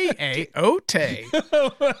 Tay-A. Ote.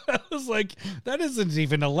 I was like, that isn't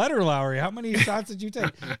even a letter, Lowry. How many shots did you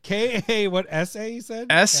take? K-A, what, S-A you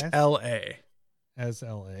said? S-L-A.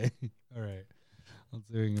 S-L-A. All right. Let's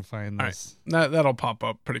see if we can find this. Right. That'll pop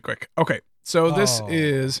up pretty quick. Okay. So this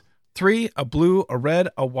is 3, a blue, a red,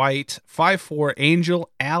 a white, 5/4 angel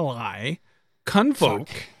ally, Convoke.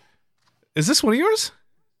 Is this one of yours?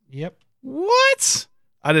 Yep. What?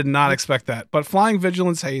 I did not expect that. But Flying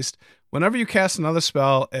Vigilance Haste, whenever you cast another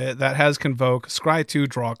spell that has Convoke, scry 2,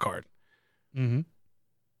 draw a card.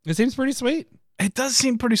 Mm-hmm. It seems pretty sweet. It does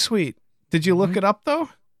seem pretty sweet. Did you look it up, though?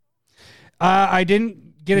 I didn't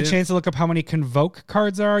get a chance to look up how many Convoke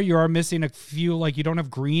cards are. You are missing a few, like you don't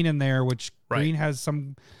have green in there, which green has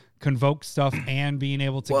some Convoke stuff and being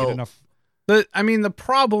able to get enough. The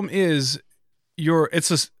problem is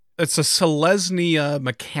it's a Selesnya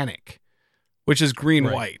mechanic, which is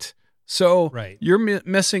green-white. So you're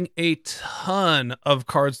missing a ton of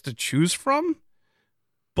cards to choose from,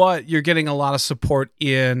 but you're getting a lot of support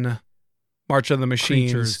in March of the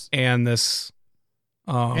Machines and this.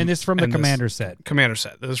 And this from the Commander set.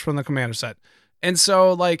 This is from the Commander set. And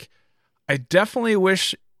so, I definitely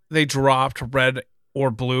wish they dropped red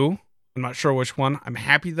or blue. I'm not sure which one. I'm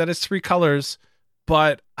happy that it's 3 colors,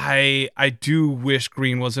 but I do wish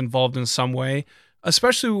green was involved in some way,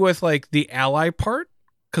 especially with the ally part,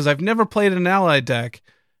 because I've never played an ally deck,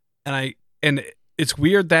 and it's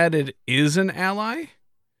weird that it is an ally.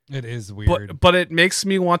 It is weird, but it makes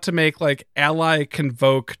me want to make ally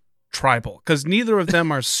Convoke tribal, because neither of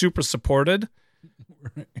them are super supported.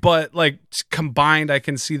 But like combined, I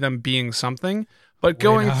can see them being something. But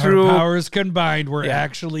going When our through powers combined, we're Yeah.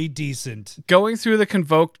 actually decent. going through the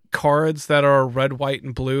Convoke cards that are red, white,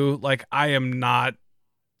 and blue, like I am not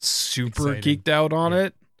super Excited. geeked out on Yeah.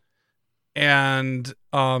 it. And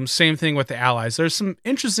same thing with the allies. There's some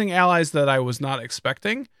interesting allies that I was not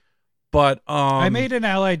expecting, but I made an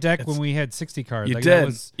ally deck when it's- we had 60 cards. you Like, that did.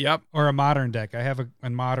 was- Yep. or a modern deck. I have a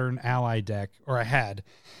modern ally deck, or I had.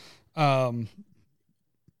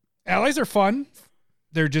 Allies are fun.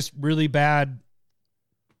 They're just really bad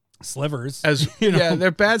slivers. As you know? yeah,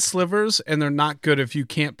 they're bad slivers, and they're not good if you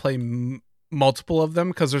can't play multiple of them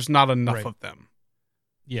because there's not enough Right. of them.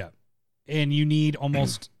 Yeah. And you need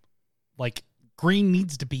almost like green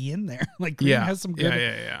needs to be in there. Like green Yeah, has some good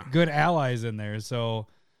yeah. good allies in there. So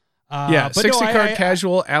Yeah, but no, 60 card I-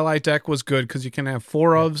 casual ally deck was good because you can have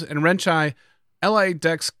 4 ofs, and Renchai ally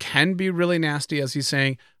decks can be really nasty, as he's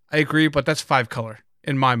saying. I agree, but that's 5 color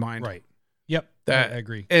in my mind. right. Yep. That- I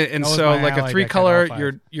agree. And That was so my like a ally 3 deck, had all color,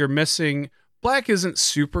 5. you're missing. Black isn't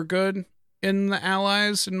super good in the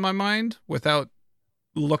allies in my mind without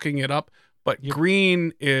looking it up, but Yep.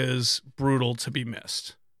 green is brutal to be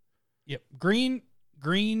missed. Yep. Green,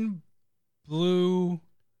 blue,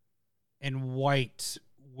 and white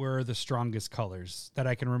were the strongest colors that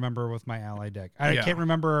I can remember with my ally deck. I Yeah. can't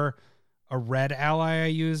remember a red ally I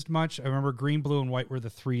used much. I remember green, blue, and white were the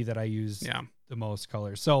 3 that I used Yeah. the most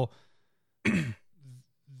colors. So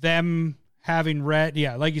them having red,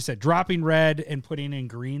 yeah, like you said, dropping red and putting in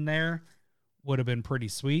green there would have been pretty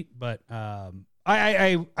sweet. But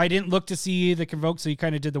I didn't look to see the Convoke, so you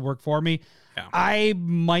kind of did the work for me.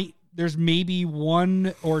 Yeah. There's maybe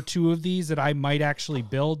 1 or 2 of these that I might actually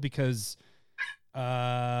build because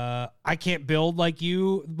I can't build like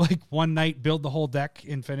you, like one night build the whole deck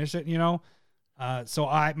and finish it, you know? So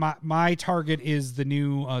my target is the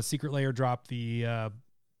new Secret Lair drop, the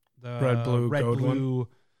Red, blue, goad one.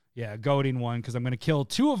 Yeah, goading one, because I'm going to kill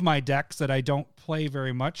 2 of my decks that I don't play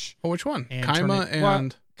very much. Oh, which one? And turn Kaima it- well,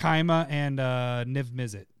 and Kaima and Niv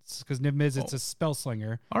Mizzet. Because Niv Mizzet's Oh. a spell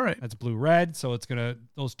slinger. all right. That's blue red, so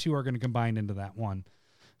those 2 are gonna combine into that one.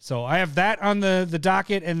 So I have that on the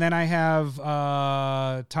docket, and then I have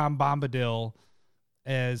Tom Bombadil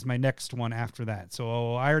as my next one after that.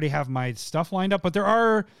 So I already have my stuff lined up, but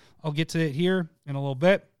I'll get to it here in a little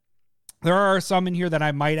bit. There are some in here that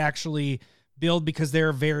I might actually build because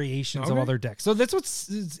they're variations of Okay. other decks. So that's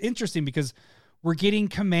what's interesting, because we're getting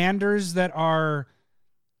commanders that are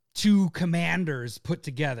 2 commanders put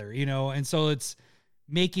together, you know, and so it's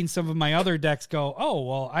making some of my other decks go, oh,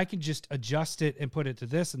 well, I can just adjust it and put it to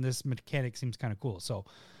this, and this mechanic seems kind of cool. So,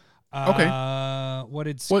 Okay. What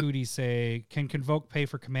did Scooty say? Can Convoke pay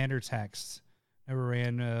for commander text? Never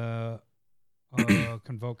ran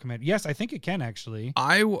Convoke command. Yes, I think it can actually.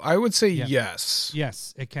 I would say Yeah. yes.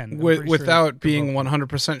 Yes, it can. I'm pretty sure Without being Convoke-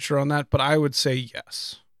 100% sure on that, but I would say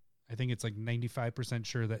yes. I think it's like 95%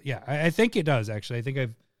 sure that, yeah, I think it does actually. I think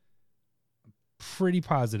I'm pretty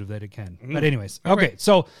positive that it can. But anyways, okay.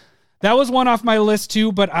 So that was one off my list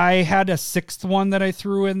too, but I had a 6th one that I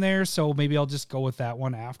threw in there, so maybe I'll just go with that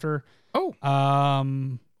one after. Oh, But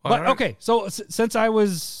All right. okay, so since I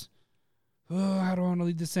was, how do I want to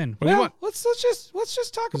lead this in? What do you Well, want? let's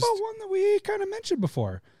just talk about one that we kind of mentioned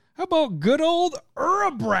before. How about good old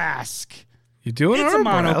Urabrask? you doing It's a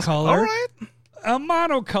Urabrask? monocolor. All right. A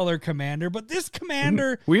monocolor commander, but this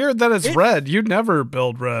commander. Weird that it's red. You never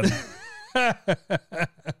build red.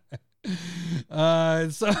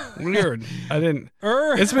 So Weird. I didn't.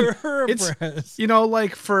 It's been- Urabrask. You know,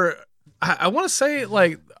 like for I want to say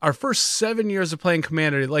like our first 7 years of playing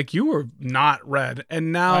Commander, like you were not red,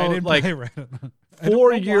 and I now didn't like play red. I don't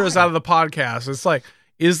 4 know years why. out of the podcast, it's like,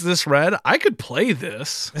 is this red? I could play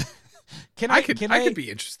this. I could be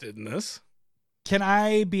interested in this. Can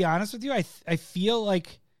I be honest with you? I feel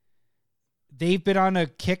like they've been on a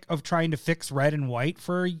kick of trying to fix red and white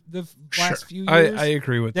for the last few years. I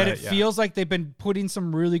agree with that. That it yeah. feels like they've been putting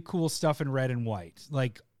some really cool stuff in red and white,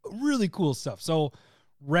 like really cool stuff. So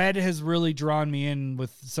red has really drawn me in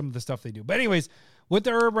with some of the stuff they do. But anyways, with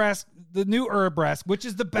the Urabrask, the new Urabrask, which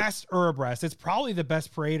is the best Urabrask, it's probably the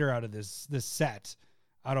best Praetor out of this set,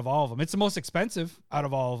 out of all of them. It's the most expensive out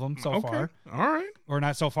of all of them so far, All right. or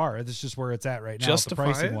not so far. It's just where it's at right now, Justify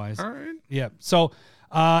the pricing it. wise. All right. Yeah. So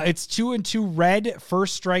it's 2/2 red,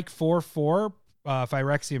 first strike 4/4,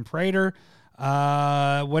 Phyrexian Praetor.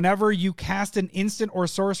 Whenever you cast an instant or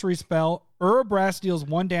sorcery spell, Urabrask deals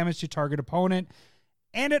 1 damage to target opponent,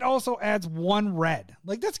 and it also adds 1 red.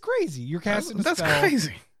 Like, that's crazy. You're casting a That's spell.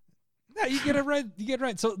 crazy. No, you get it right. You get it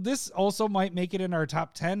right. So this also might make it in our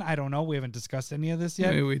top 10. I don't know. We haven't discussed any of this yet.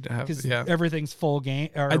 Maybe we'd have, because yeah. everything's full game.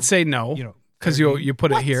 Or, I'd say no, you know, because fair game. you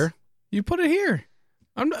put What? it here. You put it here.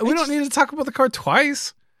 We don't need to talk about the card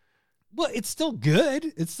twice. Well, it's still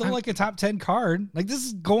good. It's still like a top 10 card. Like this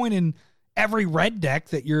is going in every red deck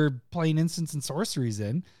that you're playing instants and sorceries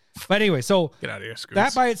in. But anyway, so Get out of here, Scoots.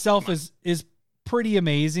 that by itself is pretty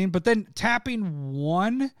amazing. But then tapping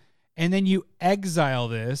one, and then you exile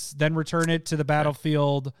this, then return it to the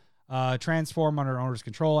battlefield, transform under owner's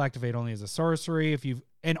control, activate only as a sorcery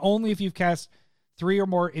only if you've cast 3 or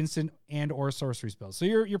more instant and or sorcery spells. So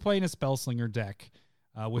you're playing a spellslinger deck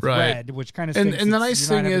with Right. red, which kind of and the nice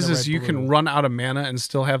thing is you can run out of mana and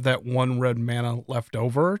still have that 1 red mana left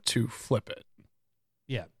over to flip it.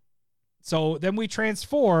 Yeah. So then we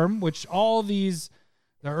transform, which all these,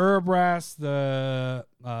 the Urabrask, the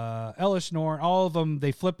Elish Norn, all of them,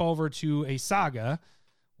 they flip over to a Saga,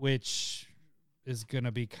 which is going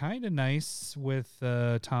to be kind of nice with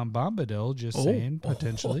Tom Bombadil, just saying,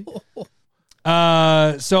 potentially.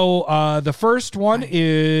 So the first one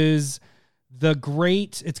is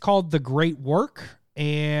it's called the Great Work,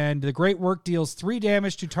 and the Great Work deals 3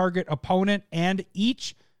 damage to target opponent and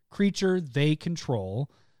each creature they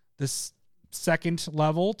control. This second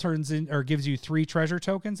level gives you 3 treasure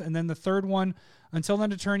tokens, and then the third one, until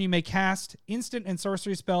end of turn, you may cast instant and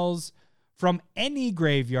sorcery spells from any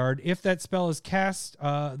graveyard. If that spell is cast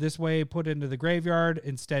this way, put it into the graveyard,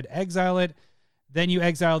 instead exile it. Then you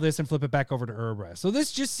exile this and flip it back over to Urabrask. So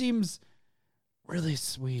this just seems really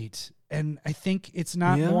sweet. And I think it's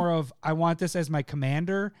not more of, I want this as my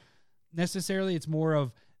commander necessarily. It's more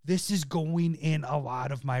of, this is going in a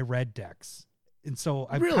lot of my red decks. And so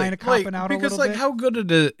I'm kind of copping out a little bit. Because, how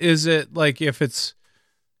good is it, like, if it's...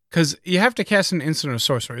 Because you have to cast an instant or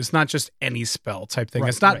sorcery. It's not just any spell type thing. Right,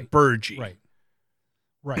 it's not right, Burgy.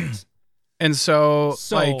 Right. And so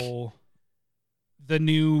the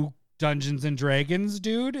new Dungeons and Dragons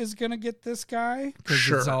dude is going to get this guy because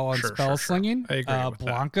it's all on spell slinging. I agree with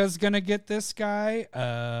Blanca's going to get this guy.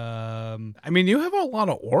 I mean, you have a lot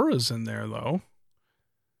of auras in there, though.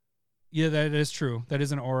 Yeah, that is true. That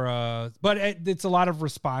is an aura, but it's a lot of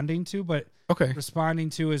responding to. But responding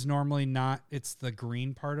to is normally not. It's the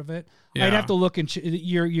green part of it. Yeah. I'd have to look and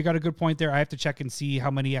you got a good point there. I have to check and see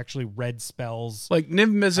how many actually red spells. Like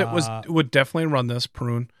Niv Mizzet would definitely run this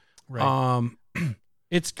Perun. Right.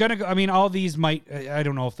 It's gonna go. I mean, all these might. I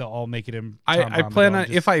don't know if they'll all make it in. I plan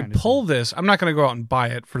on, if I pull this, I'm not going to go out and buy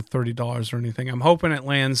it for $30 or anything. I'm hoping it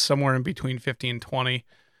lands somewhere in between 15 and 20,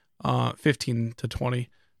 15 to 20.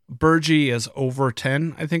 Burgy is over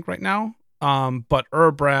 10, I think, right now. But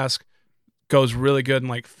Urabrask goes really good in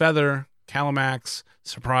like Feather, Calamax,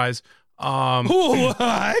 Surprise.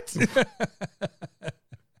 What?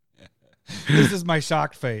 This is my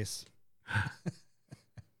shocked face.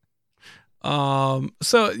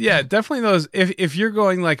 So yeah, definitely those. If you're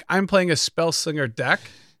going like, I'm playing a Spellslinger deck,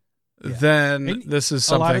 then this is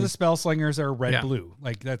something. A lot of the Spellslingers are red blue.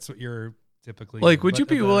 Like that's what you're typically like. Would you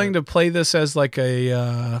be willing to play this as like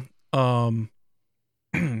a like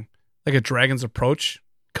a Dragon's Approach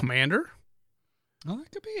commander? Well,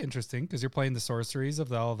 that could be interesting because you're playing the sorceries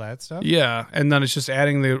of all that stuff. Yeah, and then it's just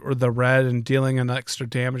adding the red and dealing an extra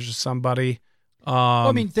damage to somebody. Well,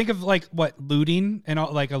 I mean, think of like what looting and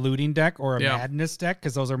like a looting deck or a madness deck,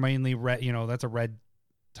 because those are mainly red. You know, that's a red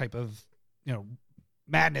type of,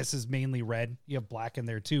 madness is mainly red. You have black in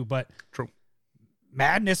there too, but true.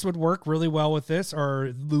 Madness would work really well with this,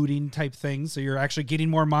 or looting type things. So you're actually getting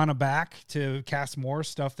more mana back to cast more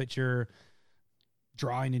stuff that you're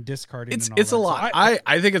drawing and discarding. It's a lot. So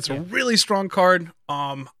I think it's a really strong card.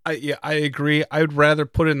 I agree. I would rather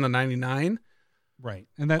put it in the 99. Right.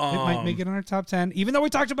 And that it might make it on our top 10, even though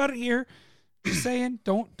we talked about it here. Just saying,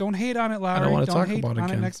 don't hate on it, Lowry. I don't want to talk hate about it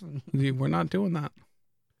again. next one. We're not doing that.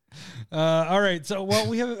 All right. So,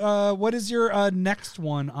 we have, what is your next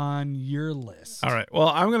one on your list? All right. Well,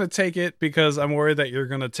 I'm going to take it because I'm worried that you're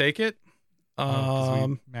going to take it.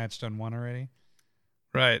 We matched on one already.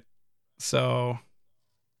 Right. So.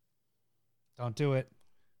 Don't do it.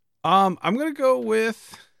 I'm going to go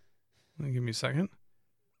with, give me a second.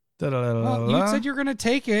 Well, you said you're going to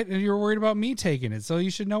take it, and you're worried about me taking it, so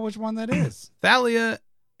you should know which one that is. Thalia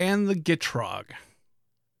and the Gitrog.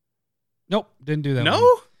 Nope, didn't do that. No?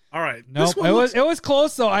 One. All right. Nope, it was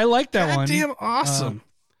close though. I like that one. Damn awesome.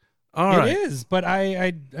 All right. It is, but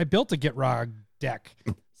I built a Gitrog deck,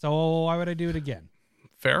 so why would I do it again?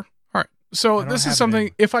 Fair. All right. So this is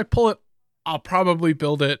something. If I pull it, I'll probably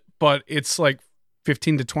build it, but it's like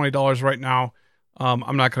 $15 to $20 right now.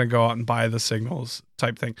 I'm not going to go out and buy the signals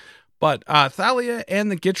type thing. But Thalia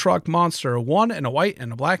and the Gitrog monster, 1 and a white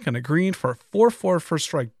and a black and a green for 4/4 first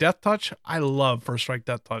strike death touch. I love first strike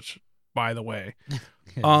death touch, by the way.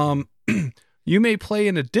 You may play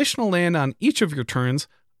an additional land on each of your turns.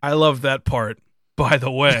 I love that part, by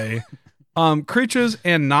the way. Creatures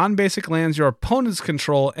and non-basic lands your opponents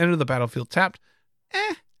control enter the battlefield tapped.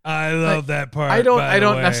 I love that part. I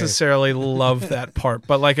don't necessarily love that part,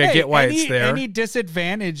 but like I get why it's there. Any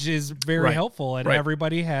disadvantage is very helpful, and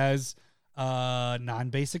everybody has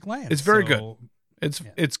non-basic lands. It's very good. It's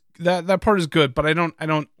that part is good, but I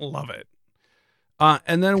don't love it.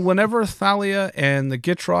 And then whenever Thalia and the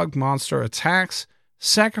Gitrog monster attacks,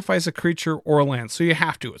 sacrifice a creature or land. So you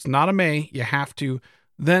have to. It's not a may. You have to.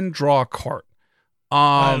 Then draw a card.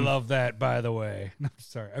 I love that, by the way. No,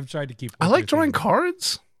 sorry, I'm trying to keep. I like drawing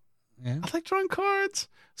cards. Yeah. I like drawing cards.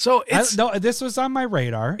 So it's this was on my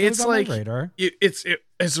radar. It's like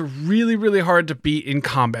it's really, really hard to beat in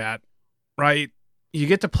combat, right? You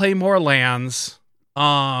get to play more lands.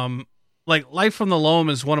 Like Life from the Loam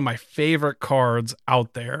is one of my favorite cards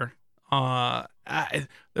out there.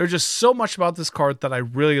 There's just so much about this card that I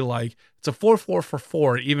really like. It's a 4/4 for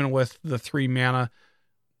 4, even with the 3 mana.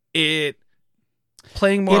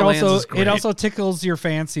 Playing more lands is great. It also tickles your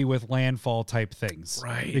fancy with landfall type things,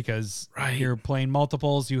 right? Because you're playing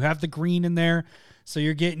multiples. You have the green in there, so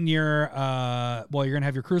you're getting your you're gonna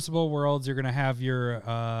have your Crucible Worlds. You're gonna have your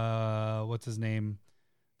what's his name,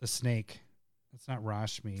 the snake. It's not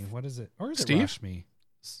Rashmi. What is it? Or is Steve? it Rashmi?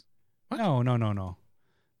 What? No.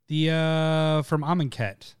 The from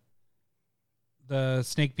Amonkhet, the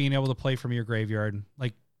snake being able to play from your graveyard,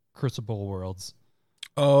 like Crucible Worlds.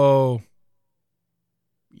 Oh.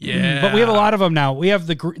 Yeah, but we have a lot of them now. We have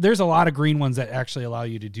there's a lot of green ones that actually allow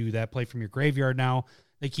you to do that. Play from your graveyard now.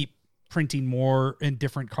 They keep printing more and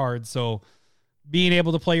different cards, so being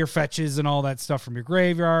able to play your fetches and all that stuff from your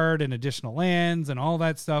graveyard and additional lands and all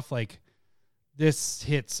that stuff, like this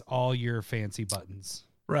hits all your fancy buttons.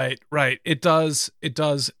 Right. It does.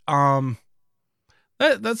 That's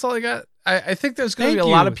all I got. I think there's going to be a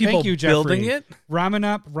lot of people building it.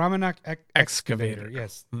 Ramunap Excavator.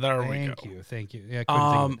 Yes. There we go. Thank you. Yeah.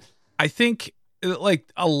 I think like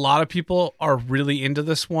a lot of people are really into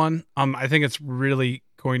this one. I think it's really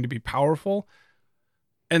going to be powerful.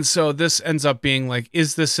 And so this ends up being like,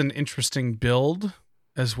 is this an interesting build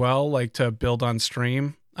as well? Like to build on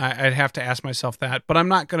stream? I'd have to ask myself that, but I'm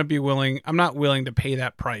not willing to pay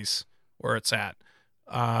that price where it's at.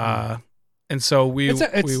 And so we will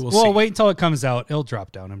see. Well, wait until it comes out. It'll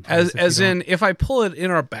drop down in price. If I pull it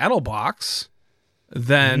in our battle box,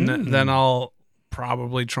 then I'll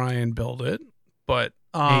probably try and build it. But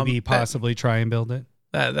possibly try and build it.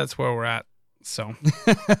 That's where we're at. So,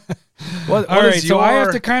 all right. So I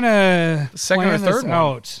have to kind of second or third one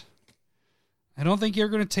out. I don't think you're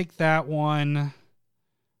going to take that one.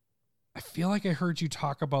 I feel like I heard you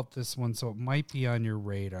talk about this one, so it might be on your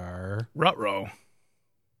radar. Rutrow.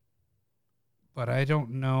 But I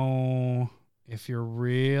don't know if you're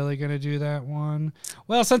really going to do that one.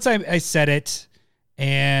 Well, since I said it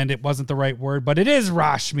and it wasn't the right word, but it is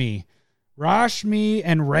Rashmi. Rashmi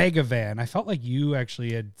and Ragavan. I felt like you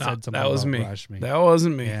actually had said something about Rashmi. That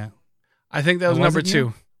wasn't me. Yeah. I think that was number 2.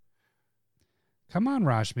 You? Come on,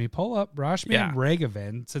 Rashmi. Pull up Rashmi and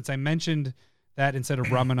Ragavan, since I mentioned that instead of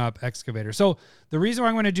Ramunap Excavator. So the reason why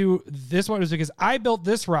I'm going to do this one is because I built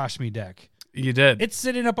this Rashmi deck. You did. It's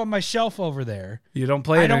sitting up on my shelf over there. You don't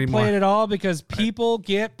play it anymore. I don't play it at all because people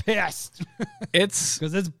get pissed. It's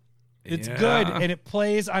because it's good and it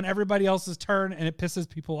plays on everybody else's turn and it pisses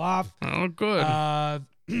people off. Oh, good.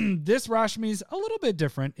 This Rashmi's a little bit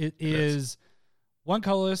different. It is one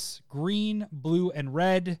colorless, green, blue, and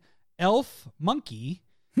red elf monkey,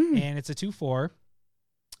 and it's a 2/4.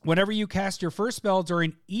 Whenever you cast your first spell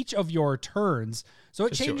during each of your turns, so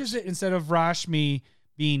it changes it instead of Rashmi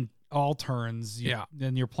being all turns,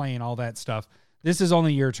 then you're playing all that stuff. This is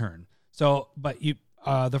only your turn. So, but you,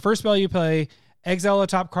 the first spell you play, exile a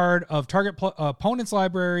top card of target opponent's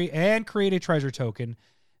library and create a treasure token.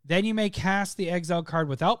 Then you may cast the exile card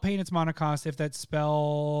without paying its mana cost if it's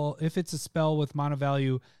a spell with mana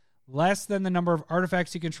value less than the number of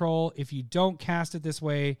artifacts you control. If you don't cast it this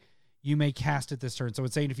way, you may cast it this turn. So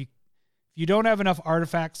it's saying if you don't have enough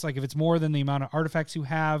artifacts, like if it's more than the amount of artifacts you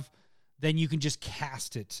have, then you can just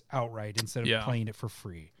cast it outright instead of playing it for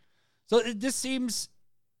free. So this seems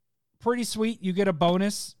pretty sweet. You get a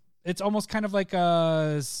bonus. It's almost kind of like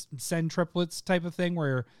a send triplets type of thing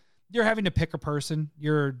where you're having to pick a person.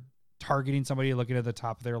 You're targeting somebody, looking at the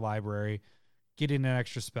top of their library, getting an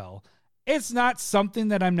extra spell. It's not something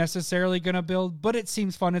that I'm necessarily going to build, but it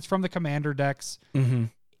seems fun. It's from the commander decks. Mm-hmm.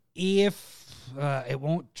 If it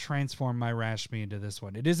won't transform my Rashmi into this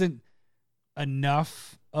one. It isn't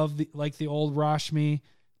enough of the old Rashmi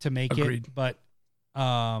to make Agreed. it, but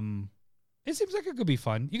it seems like it could be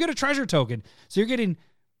fun. You get a treasure token, so you're getting,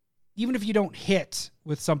 even if you don't hit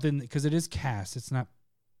with something, because it is cast, it's not.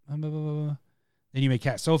 Then you may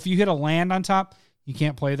cast. So if you hit a land on top, you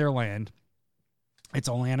can't play their land. It's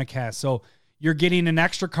only on a cast. So you're getting an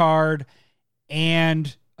extra card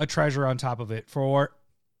and a treasure on top of it for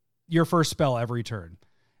your first spell every turn.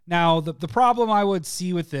 Now, the problem I would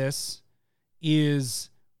see with this is,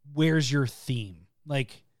 where's your theme?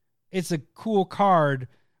 Like, it's a cool card,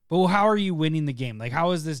 but how are you winning the game? Like,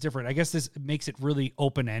 how is this different? I guess this makes it really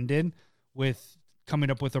open-ended with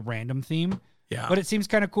coming up with a random theme. Yeah. But it seems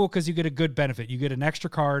kind of cool because you get a good benefit. You get an extra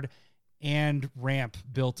card and ramp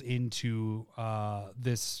built into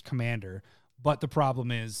this commander. But the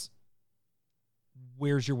problem is,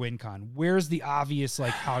 where's your win con? Where's the obvious,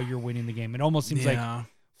 like, how you're winning the game? It almost seems like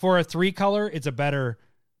for a 3-color, it's a better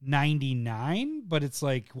 99, but it's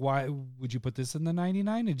like, why would you put this in the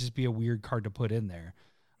 99? It'd just be a weird card to put in there.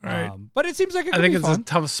 Right. But it seems like it could I think be it's fun. a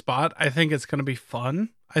tough spot. I think it's going to be fun.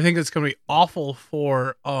 I think it's going to be awful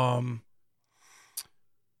for online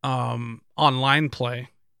play.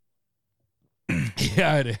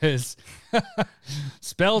 Yeah, it is.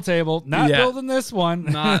 Spell table, not building this one.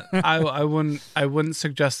 Not I wouldn't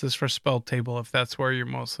suggest this for spell table if that's where you're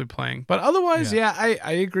mostly playing. But otherwise, I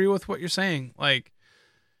agree with what you're saying. Like,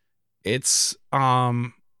 it's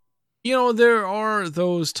there are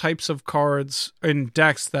those types of cards in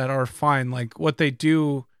decks that are fine. Like, what they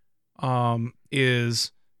do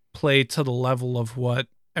is play to the level of what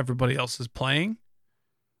everybody else is playing.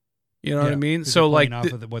 You know what I mean? So like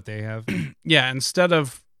off of what they have. Yeah, instead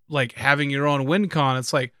of like having your own win con,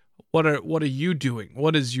 it's like, what are you doing?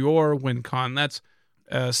 What is your win con? That's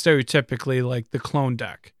stereotypically like the clone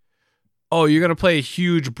deck. Oh, you're gonna play a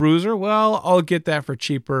huge bruiser? Well, I'll get that for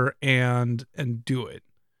cheaper and do it.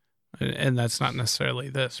 And that's not necessarily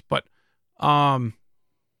this, but I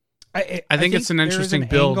think it's an interesting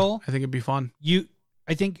build. Angle. I think it'd be fun.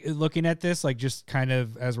 I think looking at this, like, just kind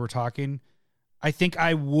of as we're talking, I think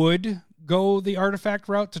I would go the artifact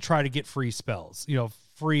route to try to get free spells,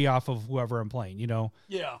 free off of whoever I'm playing,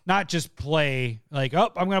 Yeah. not just play like,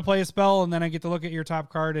 oh, I'm going to play a spell and then I get to look at your top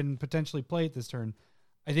card and potentially play it this turn.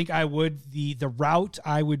 I think I would, the route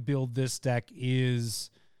I would build this deck is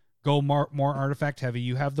go more artifact heavy.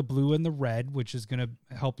 You have the blue and the red, which is going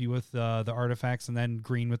to help you with the artifacts, and then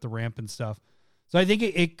green with the ramp and stuff. So I think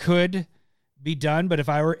it could be done, but if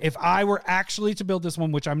I were actually to build this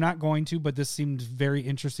one, which I'm not going to, but this seemed very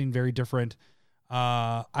interesting, very different,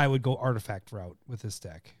 I would go artifact route with this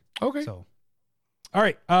deck. Okay. So, all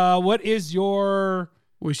right. What is your?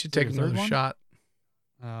 We should take another shot.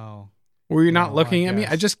 Oh. Were you not looking at me?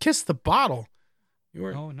 I just kissed the bottle. You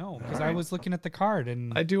were. Oh no, because I was looking at the card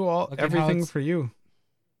and I do everything for you.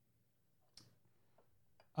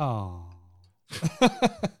 Oh.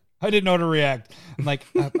 I didn't know how to react. I'm like,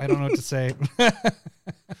 I don't know what to say.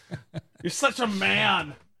 You're such a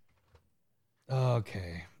man.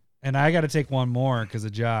 Okay. And I got to take one more because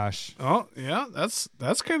of Josh. Oh, yeah, that's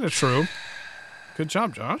kind of true. Good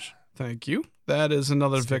job, Josh. Thank you. That is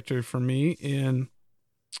another victory for me in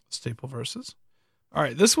Staple Versus. All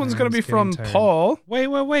right, this one's going to be from Paul. Wait.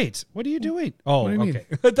 What are you doing? Oh, what do you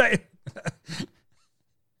okay.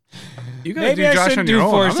 You got to do Josh on your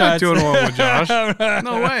own. I'm not doing one with Josh.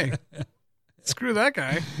 No way. Screw that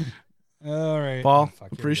guy. All right. Paul,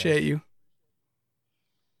 appreciate you.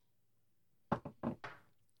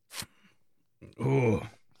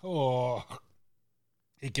 Oh,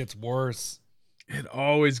 it gets worse. It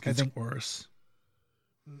always gets worse.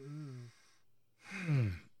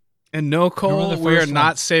 And no, Cole, we are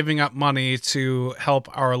not saving up money to help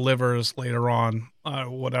our livers later on.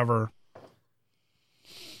 Whatever.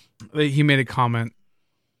 He made a comment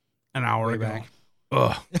an hour ago.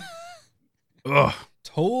 Back. Ugh.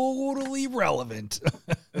 Totally relevant.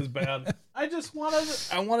 It's bad. I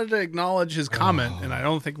wanted to acknowledge his comment, and I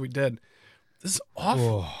don't think we did. This is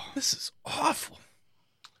awful. This is awful.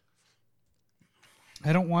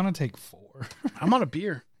 I don't want to take 4. I'm on a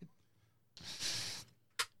beer.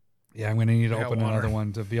 Yeah, I'm going to need to open another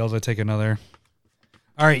one to be able to take another.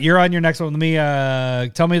 All right, you're on your next one with me.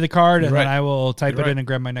 Tell me the card, and then I will type it in and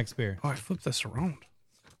grab my next beer. Oh, I flipped this around.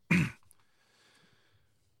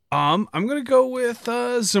 I'm going to go with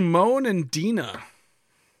Zimone and Dina.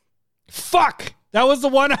 Fuck! That was the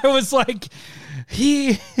one I was like,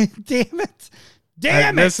 damn it.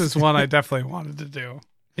 This is one I definitely wanted to do.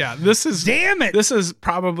 Yeah, this is... Damn it! This is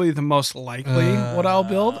probably the most likely what I'll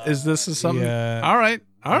build. Is this is something... Yeah. All right.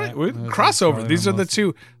 Crossover. These are the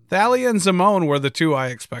two Thalia and Zimone were the two I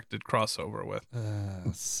expected crossover with.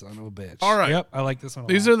 Son of a bitch. All right. Yep, I like this one.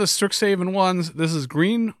 These are the Strixhaven ones. This is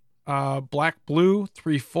green, black, blue,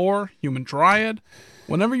 3/4, human dryad.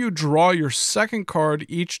 Whenever you draw your second card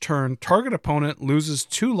each turn, target opponent loses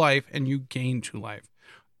 2 life and you gain 2 life.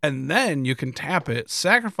 And then you can tap it,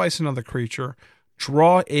 sacrifice another creature,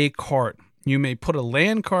 draw a card. You may put a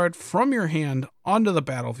land card from your hand onto the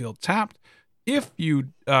battlefield tapped. If you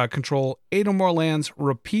control 8 or more lands,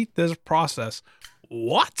 repeat this process.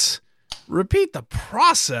 What? Repeat the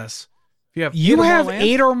process? If you have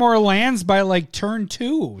 8 or more lands by like turn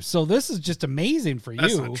 2. So this is just amazing for you.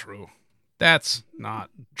 That's not true. That's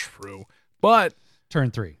not true. But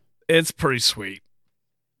turn 3. It's pretty sweet.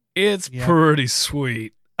 It's pretty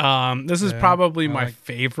sweet. This is probably my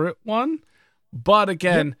favorite one. But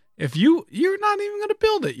again, if you're not even going to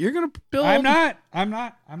build it, you're going to build. I'm not. All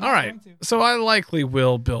right. Going to. So I likely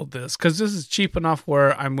will build this because this is cheap enough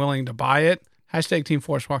where I'm willing to buy it. # Team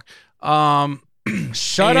Force Walk.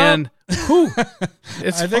 Shut up.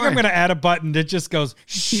 It's I think I'm going to add a button that just goes,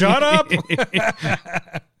 shut up.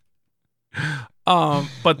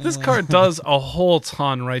 But this card does a whole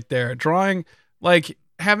ton right there. Drawing, like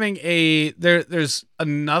having there's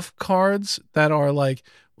enough cards that are like,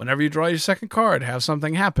 whenever you draw your second card, have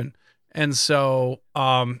something happen. And so,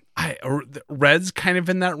 red's kind of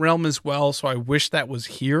in that realm as well. So I wish that was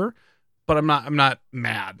here, but I'm not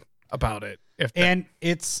mad about it. And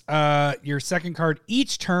it's your second card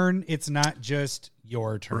each turn. It's not just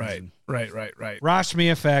your turn. Right.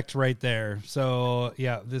 Rashmi effect right there. So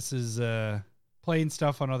yeah, this is playing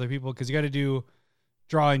stuff on other people because you got to do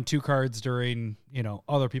drawing 2 cards during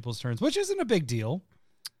other people's turns, which isn't a big deal.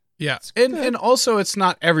 Yeah, and also it's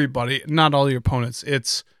not everybody, not all your opponents.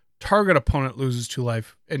 It's target opponent loses 2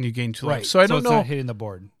 life and you gain 2 life. So I don't know. It's not hitting the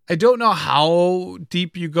board. I don't know how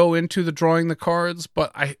deep you go into the drawing the cards,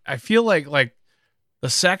 but I feel like the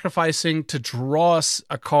sacrificing to draw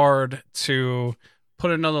a card to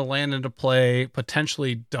put another land into play,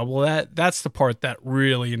 potentially double that. That's the part that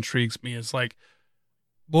really intrigues me. Is like,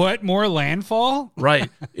 what, more landfall? Right.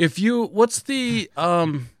 What's the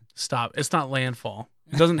stop? It's not landfall.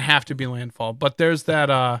 It doesn't have to be landfall, but there's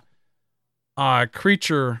that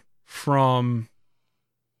creature from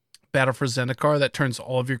Battle for Zendikar that turns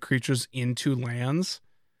all of your creatures into lands.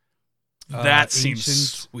 That seems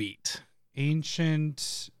sweet.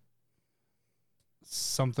 Ancient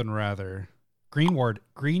something rather. Greenward.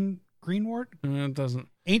 Greenward? It doesn't.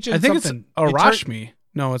 Ancient I think something. It's Arashmi.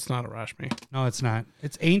 No, it's not Arashmi. No, it's not.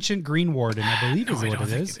 It's Ancient Greenward, and I believe is what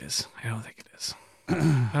it is. I don't think it is.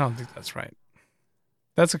 I don't think that's right.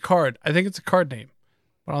 That's a card. I think it's a card name,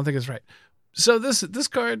 but I don't think it's right. So this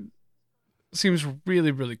card seems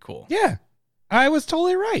really, really cool. Yeah. I was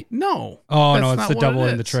totally right. No. Oh, no, it's the double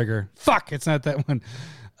in the trigger. Fuck, it's not that one.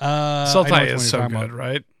 Sultai is so good,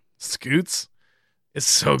 right? Scoots is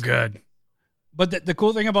so good. But the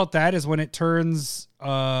cool thing about that is when it turns,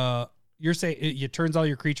 you're saying it turns all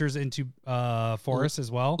your creatures into forests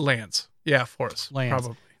as well? Lands. Yeah, forests. Lands.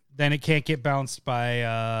 Probably. Then it can't get bounced by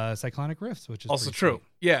Cyclonic Rifts, which is also true. Sweet.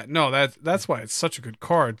 Yeah, no, that's why it's such a good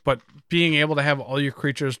card. But being able to have all your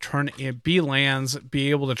creatures be lands,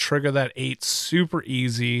 be able to trigger that 8 super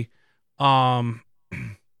easy. There's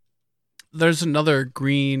another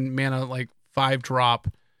green mana, like 5-drop,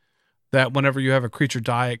 that whenever you have a creature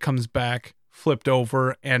die, it comes back flipped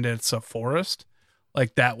over and it's a forest.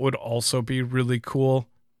 Like that would also be really cool.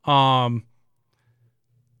 And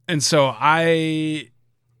so I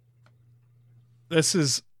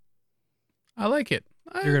like it.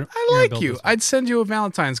 I like you. I'd send you a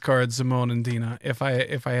Valentine's card, Zimone and Dina, if I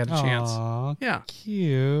had a chance. Aww, yeah,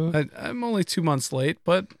 cute. I'm only 2 months late,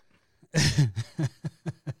 but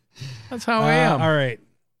that's how I am. All right,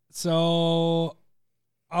 so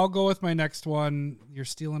I'll go with my next one. You're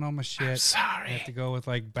stealing all my shit. I'm sorry. I have to go with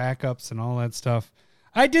like backups and all that stuff.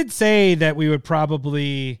 I did say that we would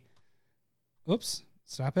probably. Oops!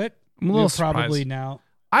 Stop it. I'm a little probably surprised. now.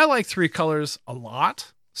 I like 3 colors a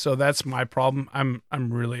lot, so that's my problem. I'm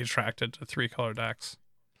really attracted to 3-color decks.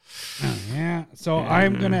 Oh, yeah. So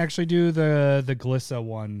I'm gonna actually do the Glissa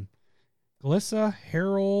one. Glissa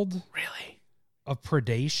Herald. Really? Of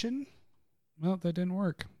Predation. Well, that didn't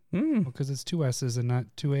work because it's 2 S's and not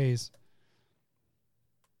 2 A's.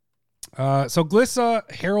 So Glissa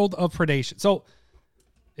Herald of Predation. So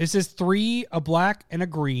this is 3, a black and a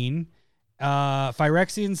green.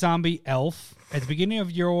 Phyrexian zombie elf. At the beginning of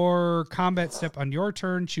your combat step on your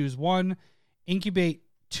turn, choose 1, incubate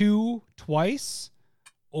 2 twice,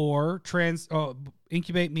 or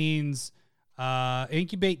incubate means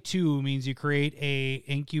incubate 2 means you create a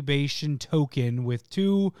incubation token with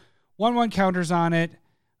 2 1/1 counters on it.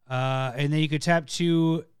 And then you could tap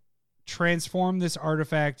to transform this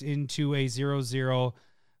artifact into a 0/0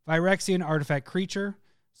 Phyrexian artifact creature.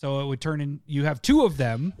 So it would turn in, you have 2 of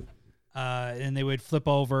them, and they would flip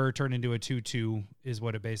over, turn into a 2/2 is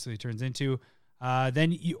what it basically turns into.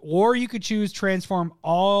 Or you could choose transform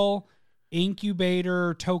all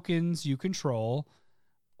incubator tokens you control,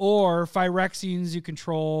 or Phyrexians you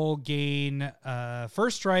control gain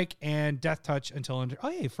first strike and death touch until under. Oh,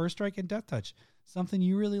 hey, first strike and death touch, something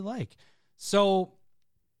you really like. So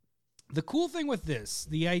the cool thing with this,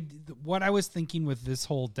 what I was thinking with this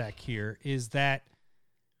whole deck here is that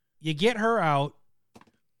you get her out,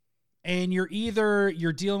 and you're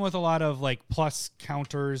dealing with a lot of like plus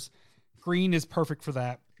counters. Green is perfect for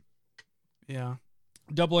that. Yeah.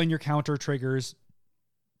 Doubling your counter triggers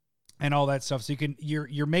and all that stuff. So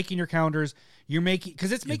you're making your counters. You're making,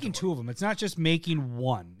 because it's making 2 of them. It's not just making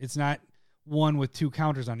one. It's not one with 2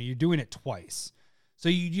 counters on it. You're doing it twice. So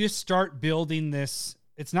you just start building this.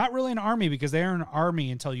 It's not really an army because they aren't an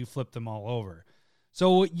army until you flip them all over.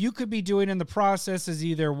 So what you could be doing in the process is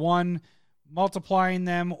either 1, multiplying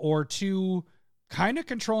them, or 2, kind of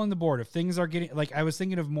controlling the board. If things are getting, like, I was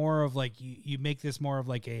thinking of more of like, you make this more of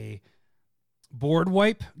like a board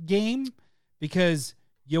wipe game, because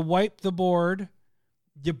you wipe the board,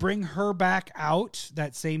 you bring her back out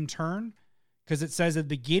that same turn, because it says at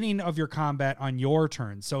the beginning of your combat on your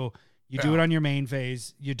turn. So you do it on your main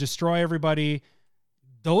phase, you destroy everybody.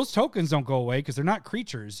 Those tokens don't go away because they're not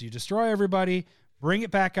creatures. You destroy everybody, bring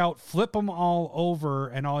it back out, flip them all over,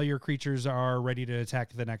 and all your creatures are ready to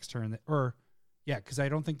attack the next turn. Yeah, because I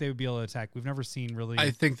don't think they would be able to attack. We've never seen really.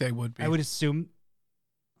 I think they would be. I would assume.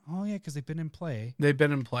 Oh, yeah, because they've been in play. They've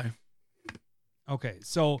been in play. Okay,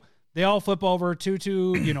 so they all flip over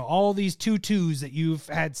 2/2. All these 2/2s that you've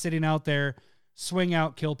had sitting out there, swing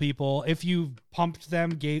out, kill people. If you pumped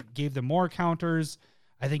them, gave them more counters,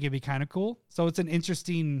 I think it'd be kind of cool. So it's an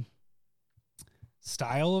interesting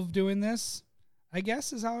style of doing this, I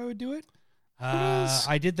guess, is how I would do it.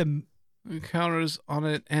 I did the counters on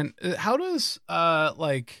it. And how does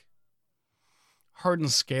like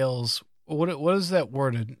hardened scales, what is that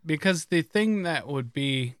worded? Because the thing that would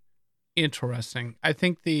be interesting, I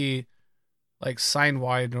think the like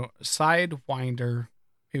sidewinder,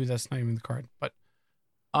 maybe that's not even the card, but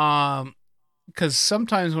because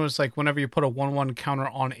sometimes when it's like whenever you put a 1/1 counter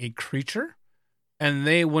on a creature, and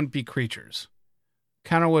they wouldn't be creatures,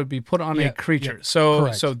 counter would be put on a creature.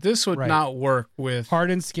 So this would not work with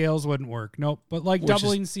hardened scales. Wouldn't work. Nope. But like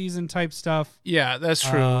doubling season type stuff. Yeah, that's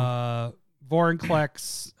true.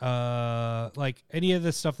 Vorinclex, like any of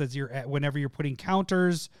the stuff that's whenever you're putting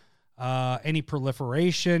counters, any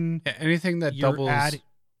proliferation, anything that doubles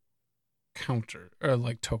counter or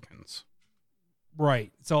like tokens.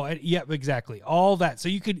 Right. So yeah, exactly. All that. So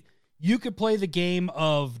you could play the game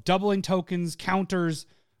of doubling tokens, counters,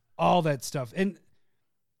 all that stuff. And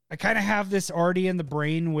I kind of have this already in the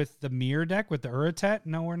brain with the mirror deck with the Uratet.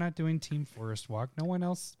 No, we're not doing Team Forest Walk. No one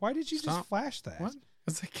else. Why did you just flash that? What?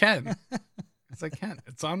 Because I can.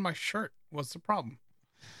 It's on my shirt. What's the problem?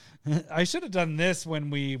 I should have done this when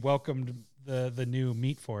we welcomed the new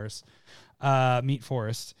Meat Forest. But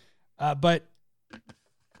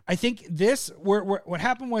I think what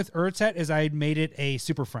happened with Uratet is I made it a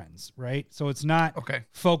Super Friends, right? So it's not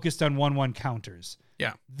focused on 1/1 counters.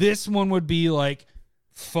 Yeah. This one would be like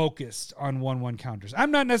focused on 1/1 counters. I'm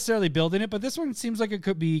not necessarily building it, but this one seems like it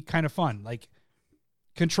could be kind of fun. Like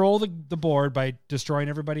control the board by destroying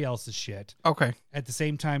everybody else's shit. Okay. At the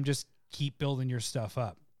same time, just keep building your stuff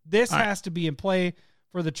up. This has to be in play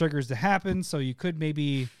for the triggers to happen, so you could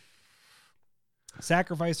maybe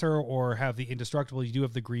sacrifice her or have the indestructible. You do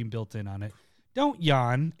have the green built in on it. Don't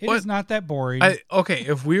yawn. It is not that boring.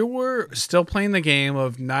 If we were still playing the game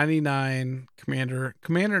of 99 Commander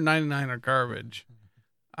 99 are garbage,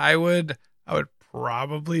 I would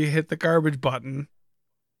probably hit the garbage button.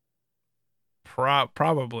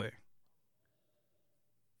 Probably.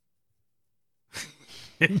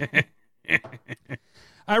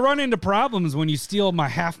 I run into problems when you steal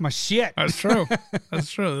half my shit. That's true.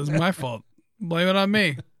 That's my fault. Blame it on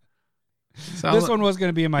me. This one was going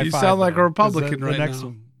to be in my. You 5, sound like though, a Republican the right next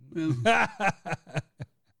now. One.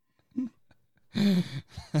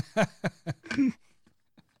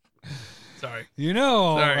 Sorry. Sorry.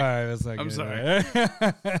 All right, that's not I'm good. sorry.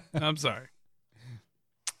 I'm sorry.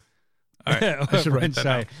 All right. I should write that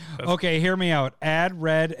down. Okay, hear me out. Add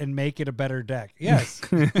red and make it a better deck. Yes.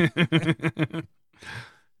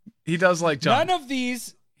 He does like John. None of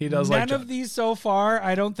these. He does like John. None of these so far.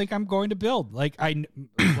 I don't think I'm going to build. Let me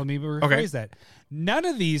rephrase that. None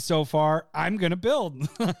of these so far. I'm going to build.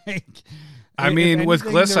 I mean, with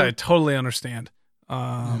Glissa, I totally understand.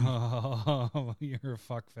 Oh, you're a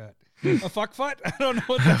fuck fat. A fuck foot? I don't know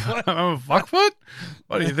what the fuck. I'm a fuckfoot?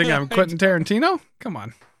 What do you think? I'm Quentin Tarantino? Come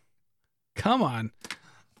on.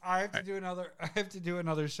 I have to do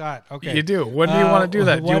another shot. Okay. You do. When do you want to do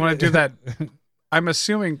that? Do you what- want to do that? I'm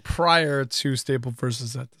assuming prior to Staple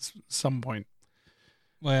versus at some point.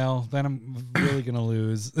 Well, then I'm really gonna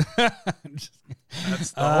lose.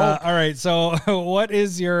 That's the hope. All right. So, what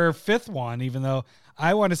is your fifth one? Even though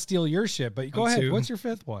I want to steal your shit, but go One, ahead. two. What's your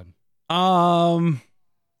fifth one? All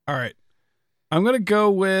right. I'm gonna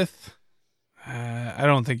go with. I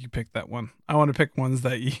don't think you picked that one. I want to pick ones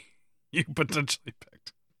that you potentially picked.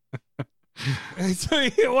 So,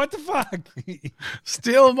 what the fuck?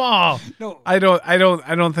 Steal them all. No. I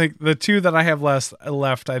don't think the two that I have left.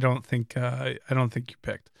 I don't think you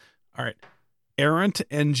picked. All right. Errant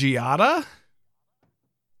and Giada.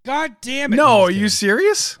 God damn it! No, I'm are just you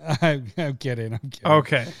serious? kidding. I'm kidding.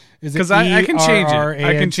 Okay. Is it Because I can change it.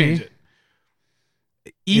 I can ERRANT? change it.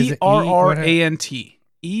 Is it ERRANT. go.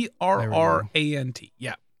 ERRANT.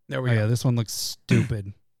 Yeah. There Oh we yeah, go. this one looks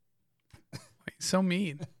stupid. So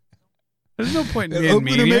mean. There's no point in being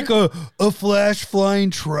mean here. a flash flying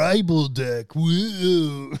tribal deck.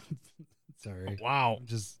 Woo. Sorry. Wow.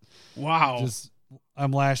 Just Wow.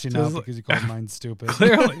 I'm lashing Just out because you called mine stupid.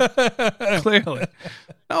 Clearly. Clearly.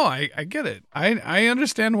 No, I get it. I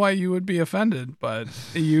understand why you would be offended, but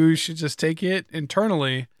you should just take it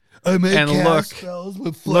internally I make and cast spells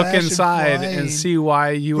with look flash inside flying and see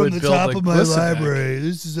why you from would the build top a of my glisten deck. library.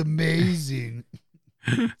 This is amazing.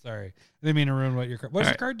 Sorry. I didn't mean to ruin what your card. What's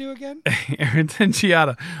All your card do again? Aaron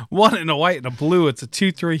Tenchiata. One in a white and a blue. It's a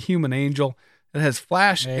 2/3 human angel. It has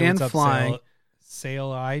flash Hey, and what's up, flying.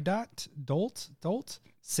 Sail I dot dolt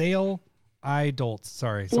sail I dolt.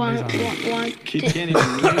 Sorry, somebody's on.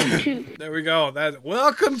 Two. There we go.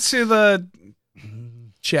 Welcome to the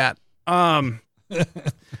chat.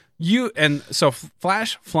 You and so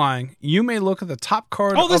flash flying. You may look at the top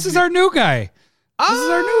card. Oh, this is our new guy. This is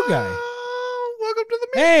our new guy. Welcome to the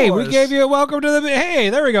meat Hey, forest. we gave you a welcome to the. Hey,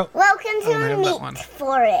 there we go. Welcome don't to have a that meat one.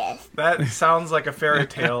 forest. That sounds like a fairy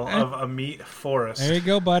tale of a meat forest. There you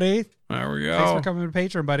go, buddy. There we Thanks for go. coming to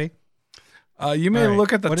Patreon, buddy. You may All right.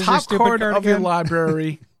 look at the What is your top stupid card card of your again?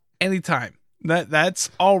 library anytime. That's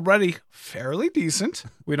already fairly decent.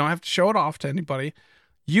 We don't have to show it off to anybody.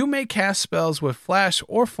 You may cast spells with flash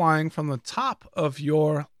or flying from the top of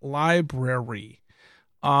your library.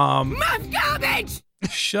 Garbage!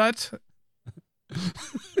 Shut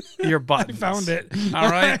your butt. I found it. All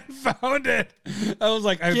right. I found it. I was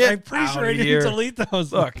like, I'm Get pretty sure outta I didn't here. delete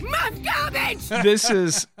those. Look, Garbage! this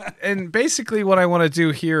is, and basically what I want to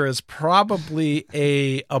do here is probably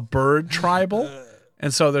a bird tribal.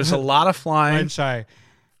 And so there's a lot of flying. Renshai.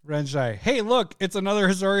 Hey, look, it's another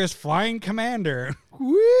Azorius flying commander.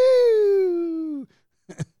 Woo!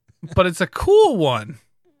 But it's a cool one.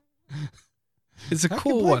 It's a I can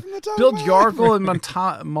cool play one. from the top Build of my Yargle and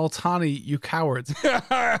Multani, you cowards. Cole,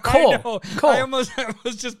 I know. Cole. I almost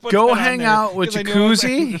just put Go that on hang there out with 'cause I knew it was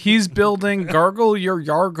Jacuzzi. He's building Gargle your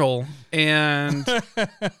Yargle, and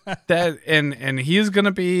and he's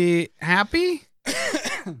gonna be happy?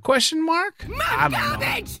 Question mark? I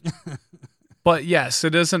don't know. But yes,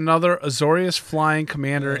 it is another Azorius flying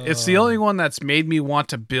commander. It's the only one that's made me want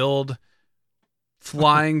to build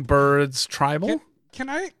flying birds tribal. Can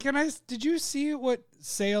I did you see what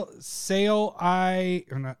sail I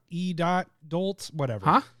or not E dot dolt whatever?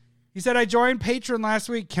 Huh? He said I joined Patreon last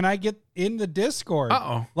week. Can I get in the Discord?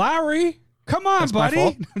 Uh-oh. Lowry, come on, That's my buddy.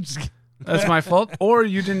 fault. I'm just kidding. That's my fault. Or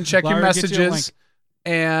you didn't check your Lowry, get you a messages, link.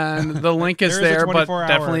 and the link is There is a there, but 24-hour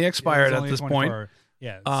definitely yeah, expired there's at only a this 24 point. hour.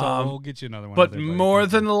 Yeah, so we'll get you another one. But there, buddy. more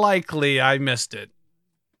Thank than likely, I missed it.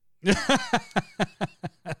 you.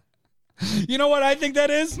 You know what I think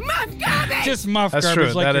that is? Muff garbage! Just muff That's garbage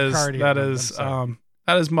true. like That your is card here. that I'm is sorry.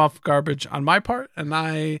 that is muff garbage on my part, and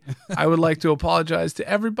I would like to apologize to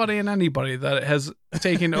everybody and anybody that has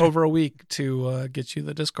taken over a week to get you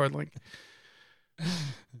the Discord link,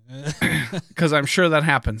 because I'm sure that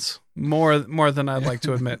happens more than I'd like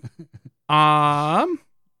to admit.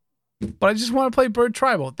 But I just want to play Bird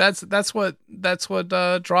Tribal. That's what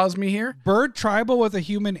draws me here. Bird tribal with a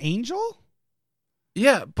human angel?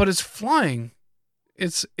 Yeah, but it's flying.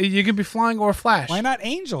 You can be flying or flash. Why not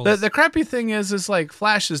angels? The crappy thing is like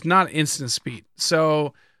flash is not instant speed.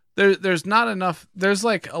 So there's not enough. There's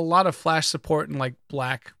like a lot of flash support in like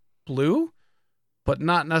black blue, but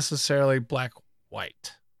not necessarily black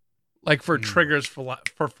white. Like for triggers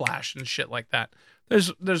for flash and shit like that.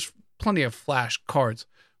 There's plenty of flash cards,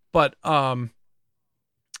 but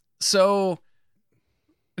so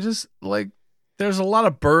just like there's a lot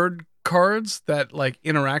of bird cards that like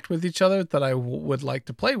interact with each other that I would like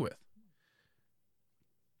to play with.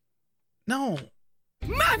 No.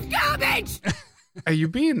 Muff garbage! Are you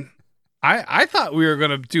being... I thought we were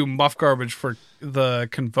going to do Muff Garbage for the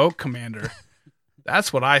Convoke Commander.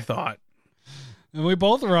 That's what I thought. And we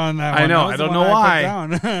both were on that I one. know. That was I the don't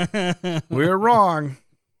one know I put down. We were wrong.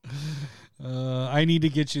 I need to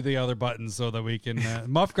get you the other buttons so that we can...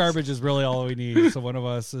 Muff Garbage is really all we need, so one of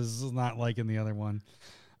us is not liking the other one.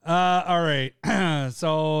 All right.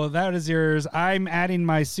 So that is yours. I'm adding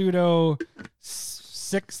my pseudo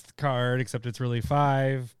 6th card, except it's really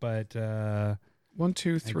 5, but... 1,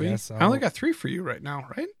 2, 3. guess I only got 3 for you right now,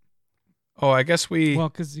 right? Oh, I guess we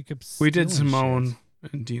because you kept we did stealing Simone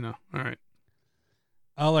shit. and Dina. All right.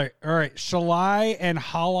 All right. Shalai and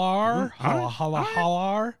Halar.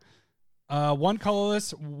 Halar. 1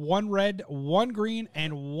 colorless, 1 red, 1 green,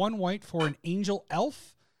 and 1 white for an angel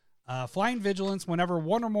elf. Flying vigilance. Whenever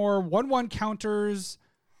 1 or more 1/1 counters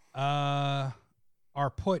are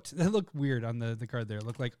put. They look weird on the card there.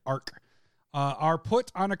 Look like arc. Are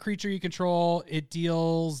put on a creature you control. It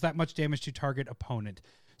deals that much damage to target opponent.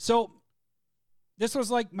 So this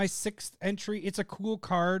was like my 6th entry. It's a cool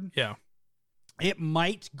card. Yeah. It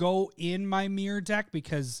might go in my mirror deck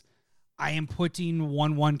because I am putting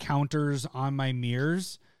 1/1 counters on my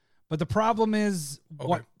mirrors. But the problem is,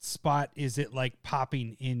 what spot is it like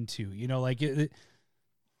popping into? You know, like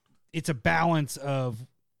it's a balance of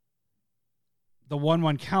the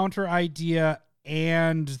 1/1 counter idea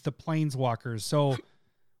and the planeswalkers. So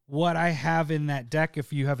what I have in that deck,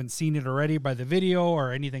 if you haven't seen it already by the video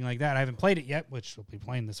or anything like that, I haven't played it yet, which we'll be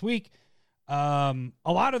playing this week. A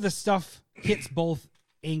lot of the stuff hits both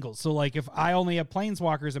angles. So like if I only have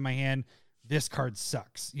planeswalkers in my hand, this card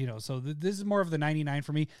sucks, you know? So this is more of the 99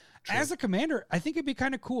 for me. True. As a commander, I think it'd be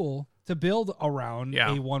kind of cool to build around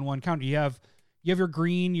a 1/1 counter. You have your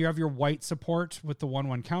green, you have your white support with the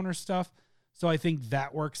 1/1 counter stuff. So I think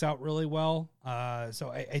that works out really well.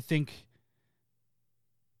 So I think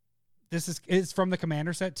it's from the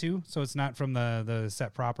commander set too. So it's not from the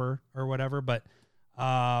set proper or whatever, but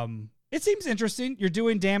it seems interesting. You're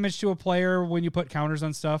doing damage to a player when you put counters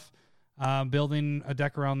on stuff, building a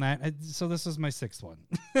deck around that. So this is my 6th one.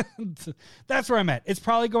 That's where I'm at. It's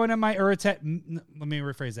probably going in my Uritet. Let me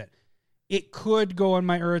rephrase that. It could go in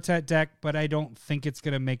my Uritet deck, but I don't think it's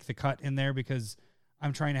going to make the cut in there because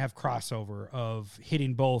I'm trying to have crossover of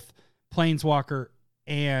hitting both Planeswalker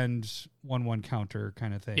and 1/1 counter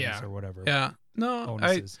kind of things or whatever. Yeah. No,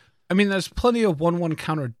 bonuses. I mean, there's plenty of 1/1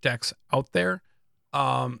 counter decks out there.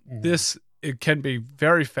 It can be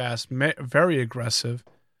very fast, very aggressive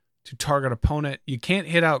to target opponent. You can't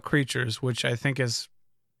hit out creatures, which I think is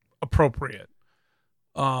appropriate.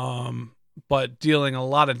 But dealing a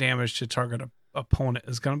lot of damage to target opponent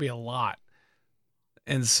is going to be a lot.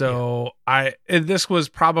 And so this was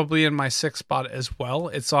probably in my 6th spot as well.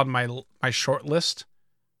 It's on my short list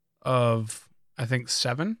of, I think,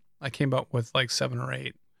 7. I came up with like 7 or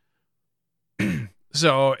 8.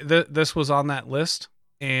 So this was on that list,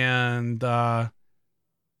 and I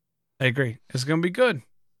agree. It's going to be good.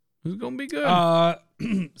 It's going to be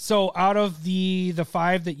good. So out of the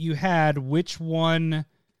 5 that you had, which one?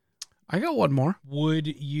 I got one more. Would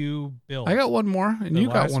you build? I got one more, and you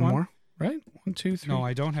got one more, right? 1, 2, 3. No,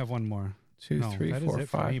 I don't have one more. 2, 3, 4,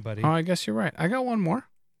 5. Me, buddy. Oh, I guess you're right. I got one more.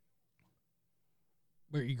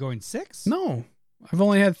 Where are you going? 6? No, I've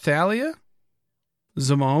only had Thalia,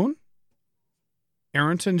 Zimone,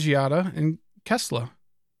 Arrington, Giada, and Kessler.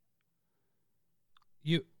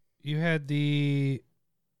 You had the...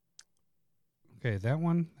 Okay, that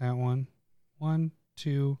one. 1,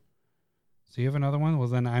 2. So you have another one? Well,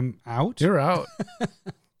 then I'm out. You're out.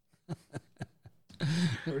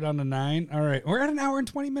 We're down to 9. All right. We're at an hour and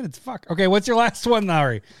 20 minutes. Fuck. Okay, what's your last one,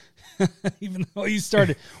 Larry? Even though you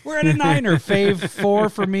started. We're at a 9er. Fave 4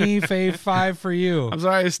 for me, Fave 5 for you. I'm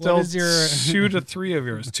sorry, I still shoot a 3 of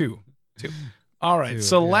yours. 2. All right. 2,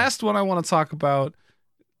 so last one I want to talk about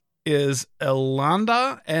is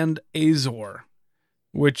Elanda and Azor,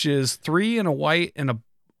 which is 3 and a white and a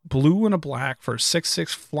blue and a black for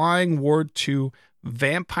 6/6 flying ward 2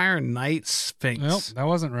 Vampire Knight Sphinx. Nope, that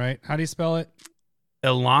wasn't right. How do you spell it?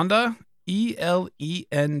 Elanda, Elenda.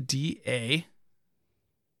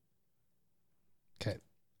 Okay.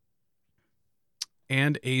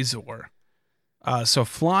 And Azor. So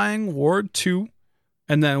flying ward 2,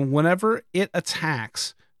 and then whenever it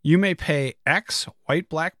attacks, you may pay X, white,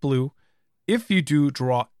 black, blue. If you do,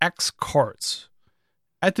 draw X cards.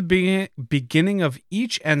 At the beginning of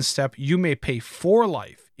each end step, you may pay 4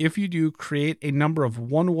 life. If you do, create a number of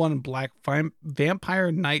 1/1 black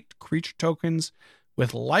Vampire Knight creature tokens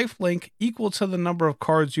with lifelink equal to the number of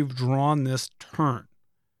cards you've drawn this turn.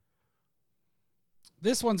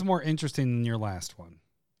 This one's more interesting than your last one.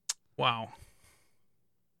 Wow.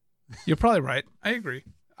 You're probably right. I agree.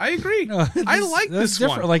 No, I like this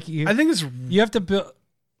one. Like I think it's you have to build.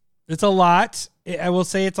 It's a lot. I will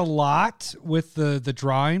say it's a lot with the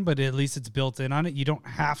drawing, but at least it's built in on it. You don't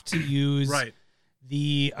have to use right.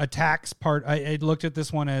 the attacks part. I looked at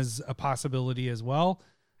this one as a possibility as well,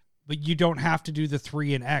 but you don't have to do the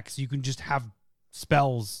 3 and X. You can just have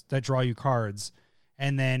spells that draw you cards,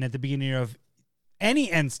 and then at the beginning of any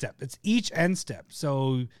end step, it's each end step.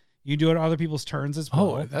 So you do it on other people's turns as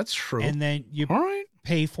well. Oh, that's true. And then you All right.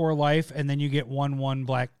 pay 4 life, and then you get 1/1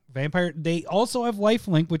 black vampire. They also have life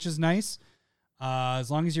link, which is nice.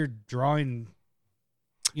 As long as you're drawing,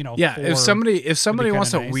 Yeah, if somebody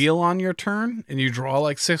wants to nice. wheel on your turn and you draw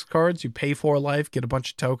like 6 cards, you pay 4 life, get a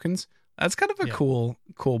bunch of tokens. That's kind of a cool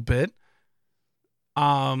bit.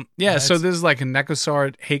 So this is like a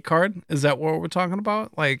Necrosword hate card. Is that what we're talking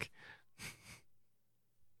about? Like,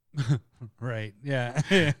 right? Yeah,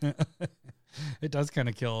 it does kind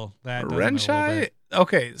of kill that. Renshai.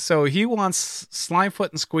 Okay, so he wants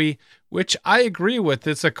Slimefoot and Squee, which I agree with.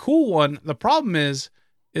 It's a cool one. The problem is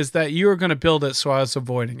that you were going to build it, so I was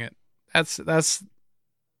avoiding it. That's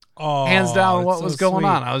hands down what was going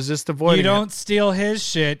on. I was just avoiding it. You don't steal his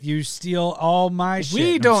shit. You steal all my shit. We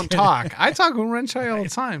No, I'm don't kidding. talk. I talk with Renshai all the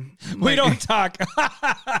time. We don't talk.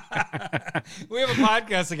 We have a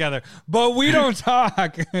podcast together, but we don't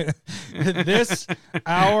talk. This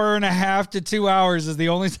hour and a half to 2 hours is the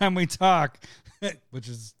only time we talk, which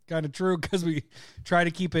is kind of true because we try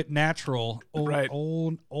to keep it natural.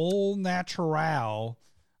 Old natural.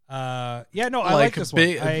 I like this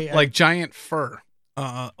one. Like giant fur.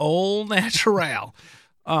 Old natural.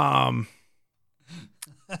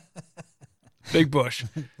 Big bush.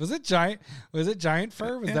 Was it giant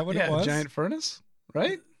fur? Was that what it was? Giant furnace,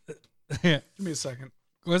 right? Yeah. Give me a second.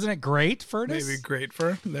 Wasn't it great furnace? Maybe great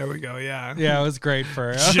fur. There we go. Yeah. Yeah, it was great fur.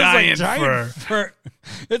 I was Giant fur.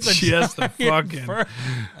 It's a just the giant fucking fur.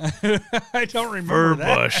 I don't fur remember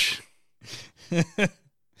that. bush.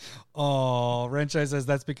 Oh, Renshai says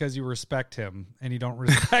that's because you respect him and you don't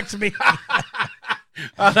respect me.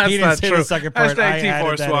 Oh, that's He didn't not say true. the second part. I Hashtag added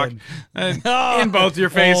T-Force that Walk. in. In both your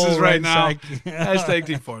faces right now. Renshai. Hashtag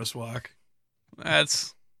T-Force Walk.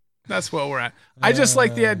 That's what we're at. I just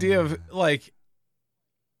like the idea of like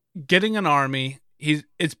getting an army.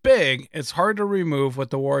 It's big. It's hard to remove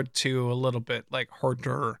with the ward 2 a little bit, like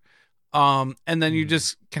harder. And then you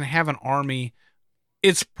just can have an army.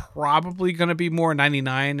 It's probably going to be more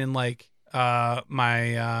 99 in like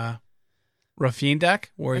my Rafine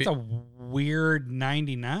deck. Where That's a weird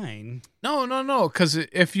 99. No. Because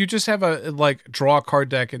if you just have a like draw a card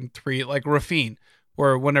deck in 3, like Rafine,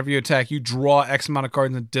 where whenever you attack, you draw X amount of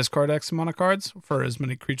cards and discard X amount of cards for as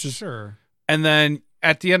many creatures. Sure. And then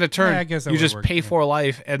at the end of turn, I guess that you would just work, pay yeah. 4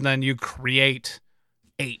 life and then you create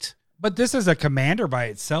 8. But this is a commander by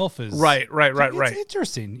itself. Is Right. It's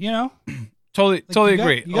interesting, Totally you got-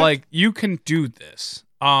 agree. you got- Like you can do this.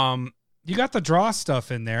 You got the draw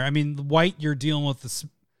stuff in there. I mean, white, you're dealing with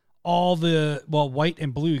white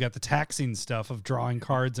and blue, you got the taxing stuff of drawing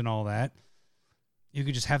cards and all that. You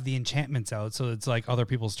could just have the enchantments out. So it's like other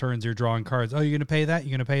people's turns. You're drawing cards. Oh, you're going to pay that.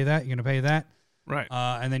 You're going to pay that. You're going to pay that. Right.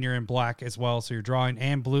 And then you're in black as well. So you're drawing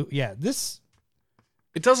and blue. Yeah.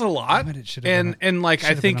 It does a lot. Damn it, it should've been And like I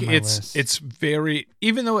should've been think on my list. it's very,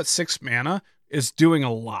 even though it's 6 mana, it's doing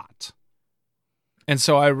a lot. And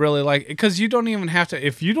so I really like it because you don't even have to,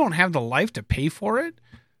 if you don't have the life to pay for it,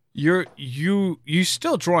 you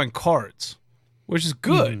still drawing cards, which is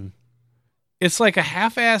good. Mhm. It's like a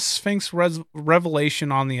half-ass Sphinx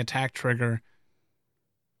Revelation on the attack trigger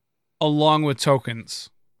along with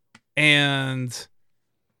tokens. And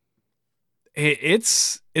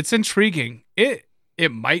it's intriguing. It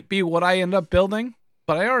might be what I end up building,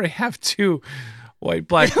 but I already have 2 white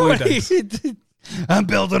black blue decks. I'm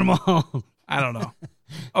building them all. I don't know.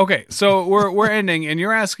 Okay, so we're ending, and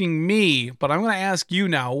you're asking me, but I'm going to ask you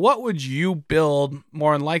now. What would you build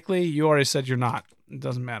more than likely? You already said you're not. It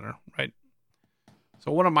doesn't matter, right?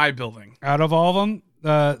 So what am I building? Out of all of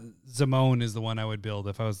them, Zimone is the one I would build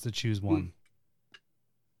if I was to choose one.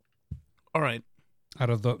 All right. Out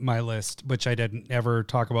of my list, which I didn't ever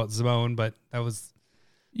talk about Zimone, but that was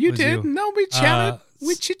You was did? you. No, we chatted.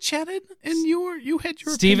 We chit-chatted, and you had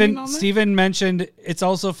your opinion Steven. on that? Steven mentioned it's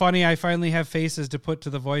also funny. I finally have faces to put to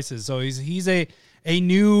the voices. So he's a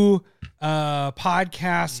new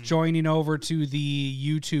podcast joining over to the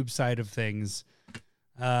YouTube side of things.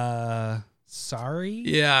 Sorry.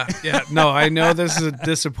 Yeah. No, I know this is a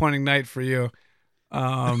disappointing night for you.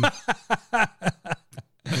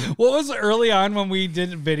 What was early on when we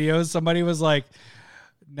did videos? Somebody was like,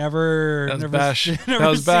 never, That was never, Bash. never That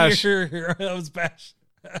was see Bash. that was Bash.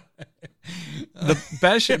 The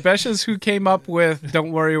Beshes who came up with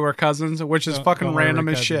 "Don't Worry, We're Cousins," which is fucking Don't Worry, random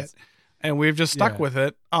We're as shit, Cousins. and we've just stuck Yeah. with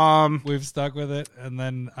it. We've stuck with it, and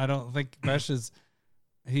then I don't think Bash is.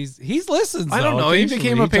 He's listens. I don't though, know. He occasionally.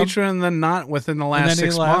 became a He jumped- patron and then not within the last then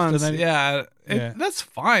he 6 left, and months. then- Yeah, Yeah. that's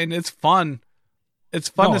fine. It's fun. It's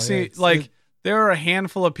fun No, to see. it's- Like it- there are a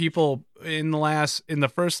handful of people in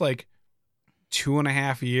the first like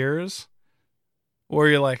 2.5 years where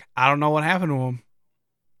you're like, I don't know what happened to them,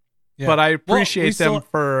 Yeah. but I Well, we appreciate them still-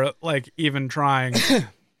 for like even trying.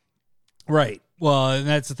 Right. Well, and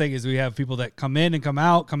that's the thing is we have people that come in and come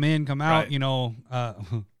out, come in, come out. Right. You know, a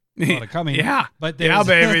lot of coming. Yeah. but Yeah,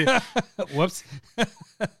 there's- baby. Whoops.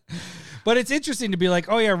 But it's interesting to be like,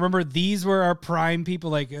 oh yeah, remember these were our prime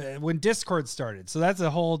people, like when Discord started. So that's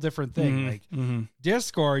a whole different thing. Like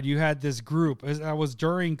Discord, you had this group. That was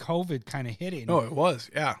during COVID, kind of hitting. Oh, it was.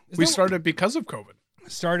 Yeah, Is we that- started because of COVID.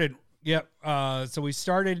 Started. Yep. So we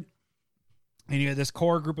started, and you had this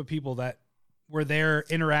core group of people that were there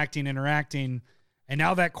interacting, and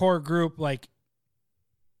now that core group, like,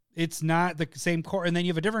 it's not the same core, and then you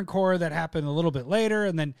have a different core that happened a little bit later,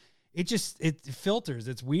 and then it filters.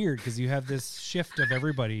 It's weird because you have this shift of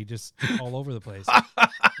everybody just all over the place.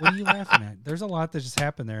 What are you laughing at? There's a lot that just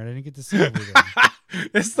happened there, and I didn't get to see everything.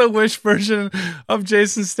 It's the Wish version of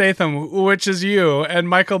Jason Statham, which is you, and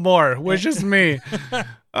Michael Moore, which is me.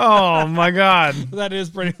 Oh my god. That is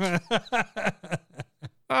pretty much.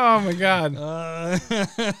 Oh my god.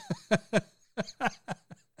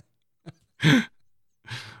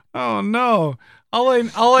 Oh no. All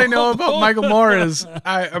I know about Michael Moore is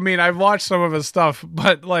I mean I've watched some of his stuff,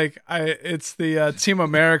 but like it's the Team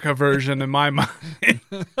America version in my mind.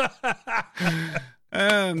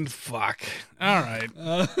 And fuck. All right.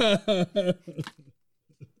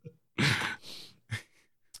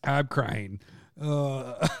 I'm crying.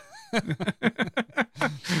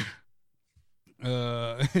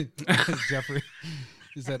 Jeffrey,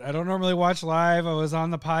 he said, I don't normally watch live. I was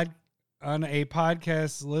on a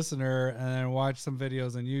podcast listener and then watched some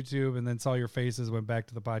videos on YouTube and then saw your faces, went back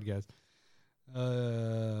to the podcast.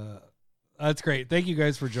 That's great. Thank you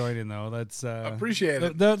guys for joining though. That's Appreciate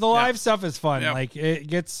it. The live stuff is fun. Yeah. Like it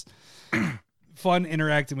gets fun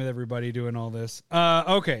interacting with everybody doing all this.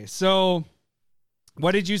 Okay. So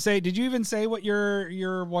what did you say? Did you even say what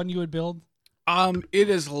your one you would build? It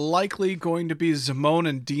is likely going to be Zimone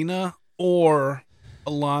and Dina or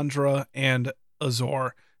Alondra and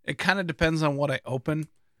Azor. It kind of depends on what I open.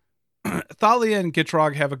 Thalia and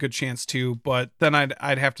Gitrog have a good chance too, but then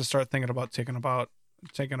I'd have to start thinking about taking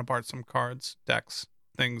apart some cards, decks,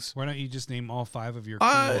 things. Why don't you just name all 5 of your cool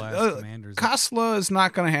ass commanders? Kasla is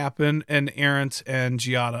not going to happen, and Errant and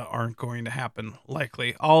Giada aren't going to happen.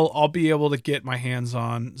 Likely, I'll be able to get my hands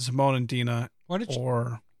on Zimone and Dina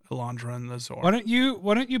or Alondra and Azor. Why don't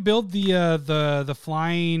you build the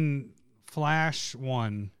flying flash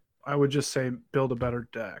one? I would just say build a better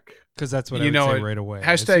deck. Because that's what I would say right away.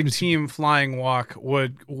 Hashtag Team Flying Walk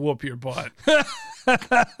would whoop your butt.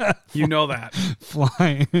 You know that.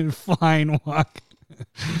 Flying walk.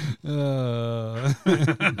 Damn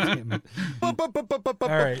it. All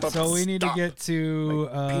right, so we need to get to.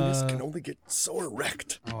 Penis can only get so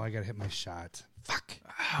erect. Oh, I gotta hit my shot. Fuck.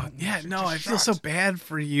 Oh, yeah, no, I feel so bad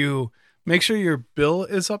for you. Make sure your bill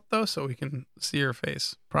is up though, so we can see your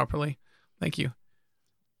face properly. Thank you.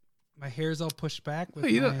 My hair's all pushed back. With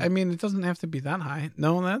I mean, it doesn't have to be that high.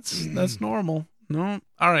 No, that's normal. No,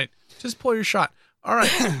 all right, just pull your shot. All right,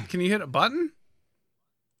 can you hit a button?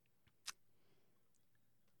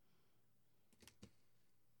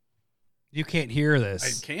 You can't hear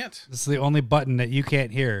this. I can't. This is the only button that you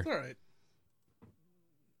can't hear. All right.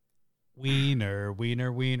 Wiener.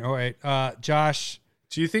 All right, Josh.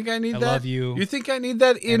 Do you think I need I that? love you. You think I need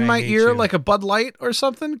that in and I my hate ear you. like a Bud Light or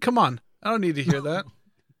something? Come on. I don't need to hear that.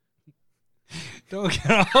 Don't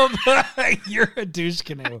get all you're a douche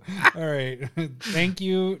canoe. All right. Thank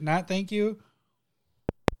you. Not thank you.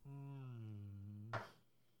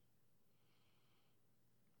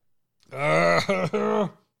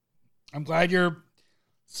 I'm glad you're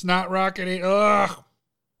snot rocketing. Ugh.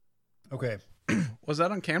 Okay. Was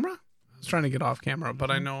that on camera? I was trying to get off camera,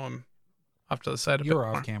 but I know I'm off to the side of it. You're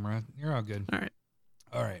off camera. You're all good. All right.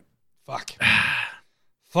 All right. Fuck.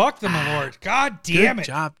 Fuck the Malort. God damn Good it.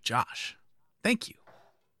 job, Josh. Thank you.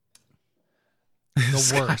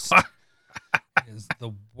 The worst. Is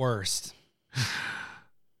the worst.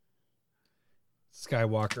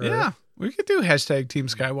 Skywalker. Yeah, we could do hashtag Team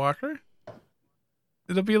Skywalker.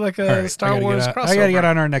 It'll be like All a right, Star Wars crossover. I gotta get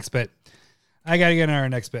on our next bit. I got to get in our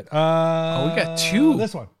next bit. we got two.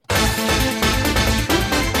 This one.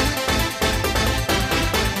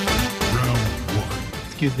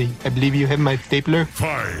 Excuse me, I believe you have my stapler.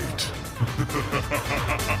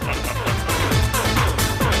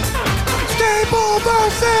 Staple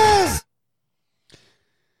versus.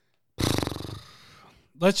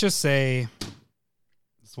 Let's just say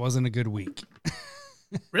this wasn't a good week.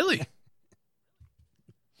 Really?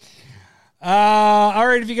 All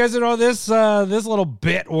right. If you guys don't know this, this little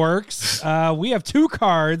bit works. We have two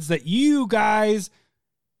cards that you guys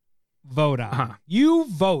vote on. Uh-huh. You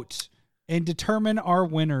vote and determine our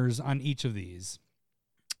winners on each of these.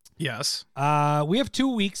 Yes. We have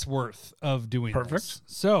 2 weeks worth of doing Perfect. this.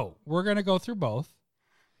 So we're going to go through both.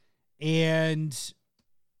 And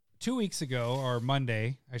 2 weeks ago, or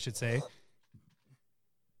Monday, I should say,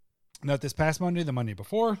 not this past Monday, the Monday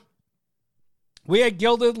before, we had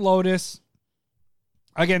Gilded Lotus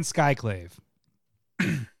against Skyclave.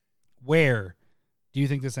 Where do you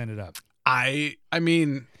think this ended up? I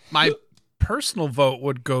mean, my personal vote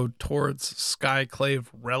would go towards Skyclave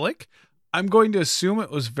Relic. I'm going to assume it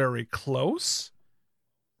was very close.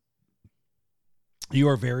 You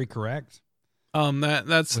are very correct.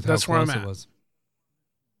 That's With how where I'm close at. it was.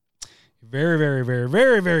 Very, very, very,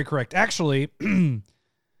 very, very correct. Actually,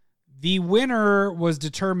 the winner was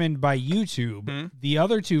determined by YouTube. Mm-hmm. The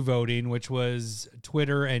other two voting, which was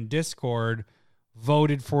Twitter and Discord,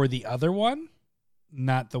 voted for the other one,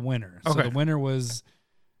 not the winner. So Okay. the winner was,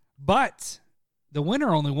 but the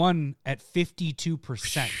winner only won at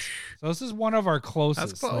 52%. So this is one of our closest.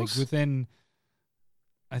 That's close. Like within,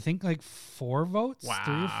 I think, like 4 votes, 3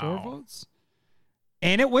 or 4 Wow. votes.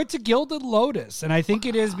 And it went to Gilded Lotus, and I think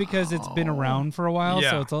it is because it's been around for a while.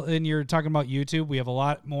 Yeah. So and you're talking about YouTube. We have a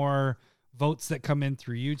lot more votes that come in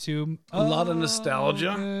through YouTube. A lot of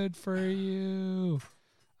nostalgia. Good for you.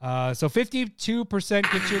 So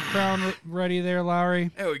 52%. Get your crown ready there, Lowry.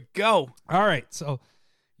 There we go. All right, so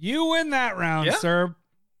you win that round, Yeah. sir.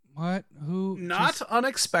 What? Who? Not just-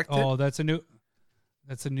 unexpected. Oh, that's a new.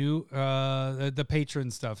 That's a new the patron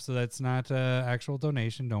stuff. So that's not actual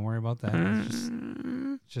donation. Don't worry about that. It's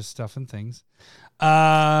just stuff and things.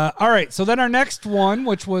 All right. So then our next one,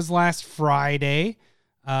 which was last Friday,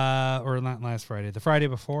 or not last Friday, the Friday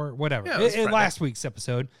before, whatever. Yeah, it was Friday. Last week's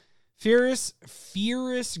episode. Fierce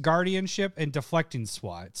Guardianship and Deflecting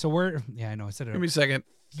SWAT. So we're I know I said it. Give me a second.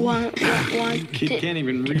 Kid can't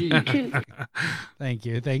even read. Thank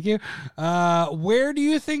you. Where do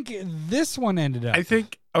you think this one ended up? I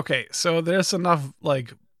think okay, so there's enough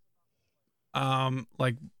like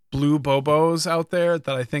blue bobos out there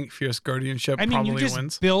that I think Fierce Guardianship I mean, probably you just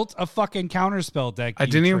wins. built a fucking counterspell deck. I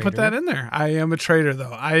you didn't even put traitor. that in there. I am a traitor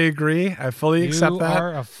though. I agree. I fully accept that. You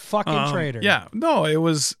are a fucking traitor. Yeah. No, I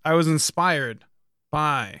was inspired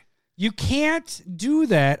by. You can't do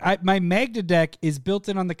that. My Magda deck is built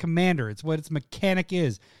in on the commander. It's what its mechanic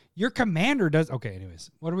is. Your commander does. Okay, anyways.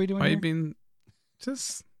 What are we doing Why here? you being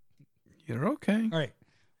just you're okay. All right.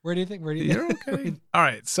 Where do you think? You're okay. All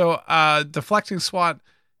right. So Deflecting SWAT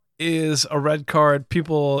is a red card.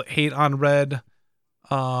 People hate on red.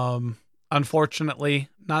 Unfortunately,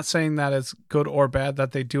 not saying that it's good or bad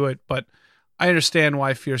that they do it, but I understand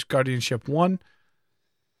why Fierce Guardianship won.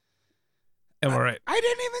 Am I right? I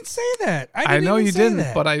didn't even say that. I know you didn't,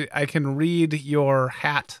 that. but I can read your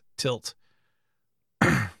hat tilt.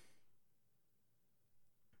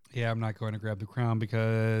 Yeah, I'm not going to grab the crown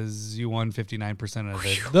because you won 59%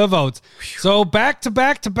 of the votes. So back to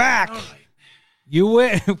back to back. You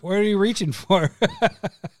win. What are you reaching for?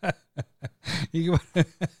 You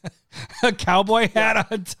a cowboy hat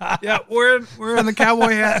on top. Yeah, we're in the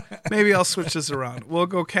cowboy hat. Maybe I'll switch this around. We'll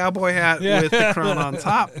go cowboy hat with the crown on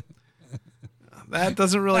top. That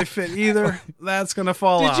doesn't really fit either. That's gonna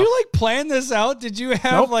fall off. Did you like plan this out? Did you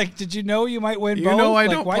have Nope. did you know you might win You both? know I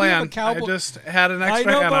Like, don't why do you have plan. a cowboy? I just had an I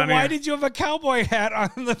extra know, hat but on why here. did you have a cowboy hat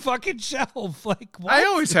on the fucking shelf? Like what? I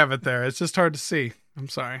always have it there. It's just hard to see. I'm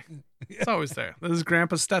sorry. It's always there. This is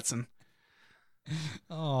Grandpa Stetson.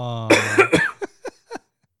 Oh.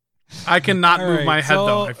 I cannot All move right, my head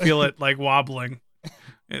though. so- I feel it like wobbling.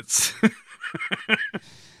 It's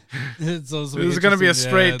This is going to be a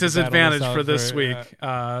straight battle disadvantage this out for this for-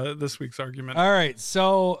 week. This week's argument. All right,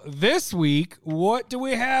 so this week, what do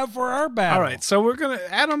we have for our battle? All right, so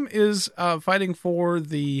Adam is fighting for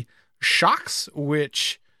the shocks,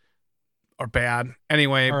 which are bad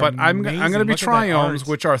anyway. Are but I'm amazing. going to be Look at that triomes, art.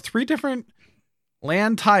 which are 3 different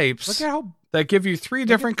land types Look at how that give you 3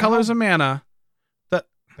 different colors of mana.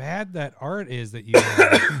 bad that art is that you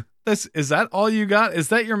have. Is that all you got? Is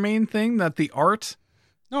that your main thing? That the art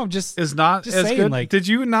No, I'm just is not just as saying, good. like, Did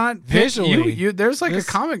you not pick- visually, You there's like this-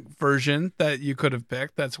 a comic version that you could have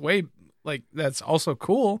picked. That's way like that's also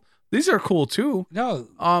cool. These are cool too. No,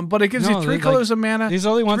 but it gives you 3 like, colors of mana. these are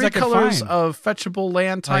the only ones 3 I could colors find. of fetchable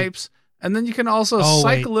land types, and then you can also Oh,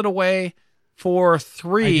 cycle it away for I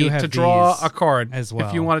 3 do have to draw these a card as well.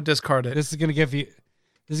 if you want to discard it. This is gonna give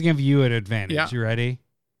you an advantage. Yeah. You ready?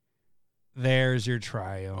 There's your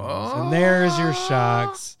triomes, and there's your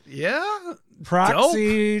shocks. Yeah.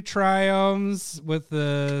 Proxy triomes with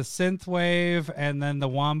the synthwave, and then the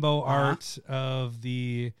Wombo art of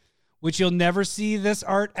the, which you'll never see this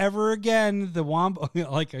art ever again. The Wombo,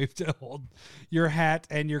 like I have to hold your hat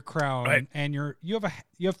and your crown, Right. and you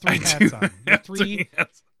have 3 hats on. You have 3.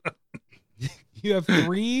 You have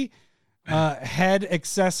 3 head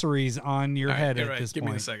accessories on your head at this Give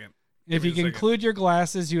point. me a second. If me you a can second. include your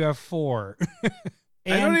glasses, you have 4. I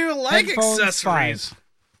don't And even like headphones, accessories.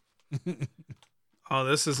 5. Oh,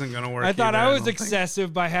 this isn't gonna work. I thought either, I was don't think.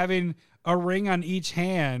 excessive by having a ring on each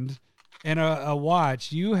hand and a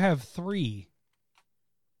watch. You have 3.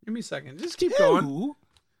 Give me a second. Just keep going.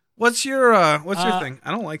 What's your thing?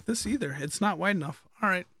 I don't like this either. It's not wide enough. All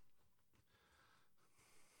right.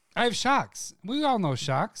 I have shocks. We all know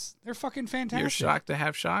shocks. They're fucking fantastic. You're shocked to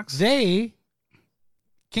have shocks? They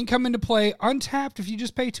can come into play untapped if you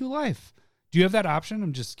just pay 2 life. Do you have that option?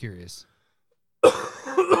 I'm just curious.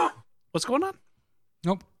 What's going on?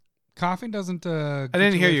 Nope. Coughing doesn't. I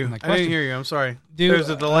didn't hear you. I didn't hear you. I'm sorry. Do, There's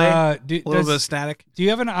a delay. A little does- bit of static. Do you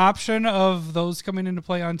have an option of those coming into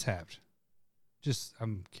play untapped? Just,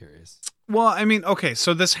 I'm curious. Well, I mean, okay,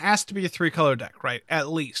 so this has to be a 3-color deck, right? At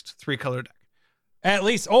least 3-color deck. At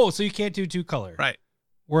least. Oh, so you can't do 2 color. Right.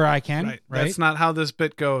 Where I can. Right. Right. That's not how this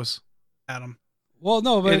bit goes, Adam. Well,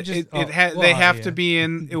 no, but They have to be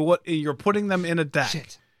in what you're putting them in a deck.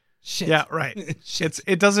 Shit. Yeah, right. Shit.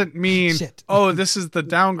 It doesn't mean Shit. oh, this is the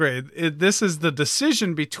downgrade. This is the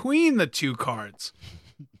decision between the 2 cards.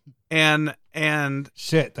 And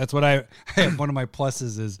Shit. That's what I have. One of my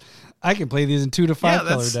pluses is I can play these in 2 to 5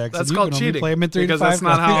 color decks. That's and you called can only cheating play them in 3 because to 5 that's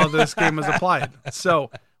not color. how this game is applied.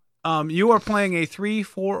 So, you are playing a 3,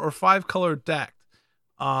 4, or 5 color deck.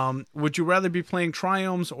 Would you rather be playing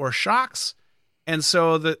triomes or shocks? And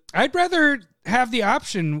so I'd rather have the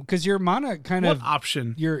option because your mana kind what of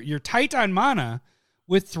option? You're tight on mana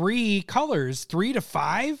with 3 colors, 3 to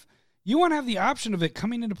 5. You want to have the option of it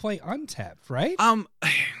coming into play untapped, right?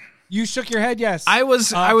 You shook your head, yes. I was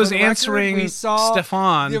For the record, answering we saw-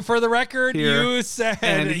 Stefan. For the record, here, you said,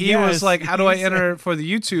 and he yes. was like, "How do I He said- enter for the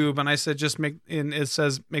YouTube?" And I said, "Just make." And it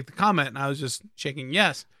says, "Make the comment." And I was just shaking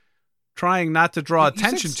yes, trying not to draw You said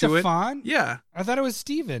attention to Stefan? it. Yeah. I thought it was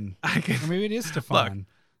Steven. I can, Or maybe it is Stefan.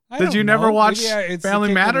 I Did don't you never know. watch Maybe it's Family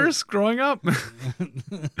taken- Matters growing up?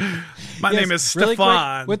 My name is really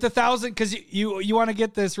Stefan. quick, with the 1,000, because you want to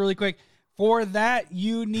get this really quick. For that,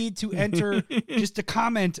 you need to enter just a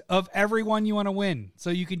comment of everyone you want to win. So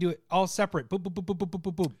you can do it all separate. Boop, boop, boop, boop, boop, boop,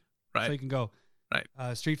 boop, boop. Right. So you can go,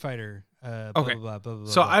 Right. Street Fighter, blah, Okay. blah, blah, blah, blah,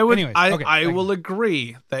 So blah. I would, Anyways, I okay, will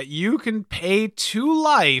agree that you can pay 2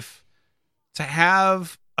 life to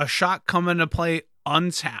have a shot come into play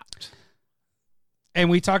untapped. And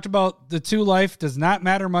we talked about the 2 life does not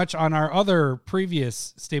matter much on our other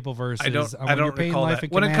previous staple verses. I don't when you're paying recall life that. in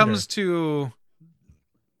When it Commander. comes to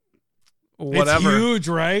whatever, it's huge,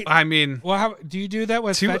 right? I mean, Well, how do you do that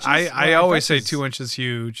with 2. fetches? I Well, always say fetches- 2 inches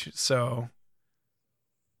huge. So,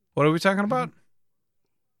 what are we talking about?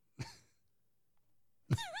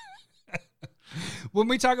 When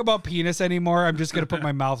we talk about penis anymore, I'm just gonna put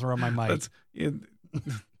my mouth around my mic. That's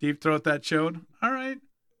deep throat that chode. All right.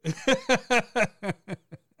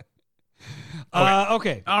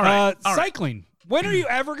 Okay. All right. Cycling. When are you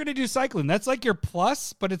ever going to do cycling? That's like your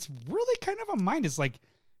plus, but it's really kind of a minus. Like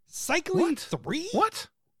cycling 3? What?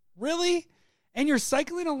 Really? And you're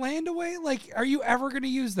cycling a land away? Like, are you ever going to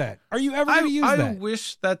use that? Are you ever going to use I that?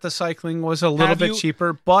 wish that the cycling was a little Have bit you-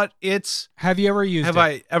 cheaper, but it's. Have you ever used Have it?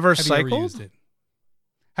 I ever Have you ever cycled? used it?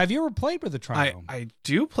 Have you ever played with a triome? I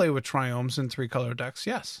do play with triomes in 3-color decks,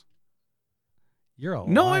 yes. You're a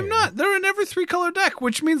No, liar. I'm not. They're in every 3-color deck,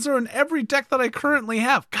 which means they're in every deck that I currently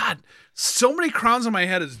have. God, so many crowns in my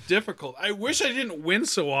head is difficult. I wish I didn't win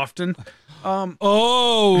so often.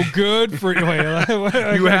 Oh, good for you.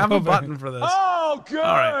 You have a button for this. Oh, good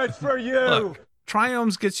right. for you. Look,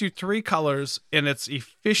 triomes gets you 3 colors, and it's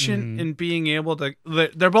efficient in being able to.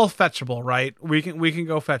 They're both fetchable, right? We can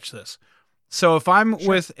go fetch this. So if I'm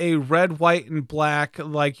with a red, white, and black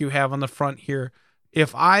like you have on the front here,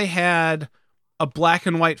 if I had a black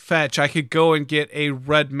and white fetch, I could go and get a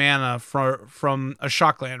red mana from a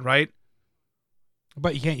shockland, right?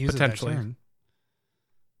 But you can't use Potentially. it that turn.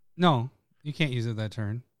 No. You can't use it that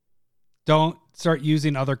turn. Don't start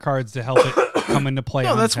using other cards to help it come into play.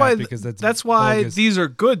 No, on that's tap why. because That's why bogus. these are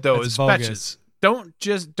good though. That's Is bogus.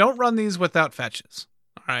 fetches. Don't run these without fetches.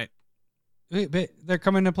 All right. Wait, but they're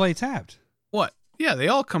coming to play tapped. What? Yeah, they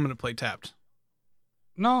all come into play tapped.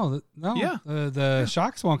 No. Yeah. The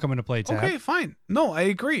shocks won't come into play tapped. Okay, fine. No, I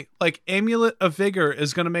agree. Like Amulet of Vigor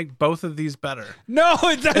is going to make both of these better. No,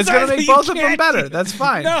 it's going to make both of them better. That's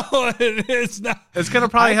fine. No, it's not. It's going to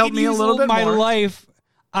probably I help can me a use little bit my more. life.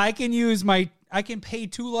 I can pay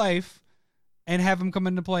 2 life and have him come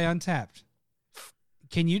into play untapped.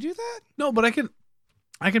 Can you do that? No, but I can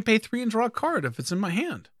pay 3 and draw a card if it's in my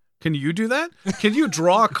hand. Can you do that? Can you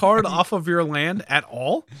draw a card off of your land at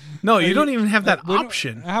all? No, you don't even have that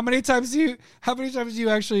option. How many times do you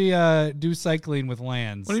actually do cycling with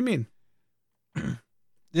lands? What do you mean?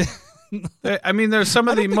 I mean, there's some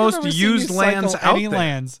of the most used lands out there.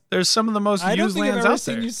 Lands. There's some of the most I don't used think I've lands ever out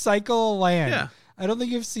seen there. you cycle a land. Yeah. I don't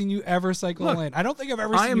think I've seen you ever cycle Look, a land. I don't think I've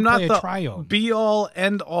ever I seen am you not play the a triome. be all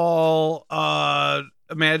end all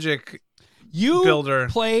Magic You builder.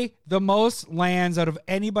 play the most lands out of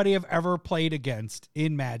anybody I've ever played against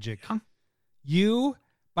in Magic. Huh? You,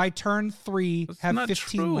 by turn 3, That's have not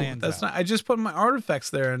 15 true. lands. That's out. not. I just put my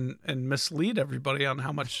artifacts there and mislead everybody on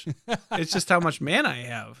how much. It's just how much mana I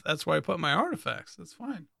have. That's why I put my artifacts. That's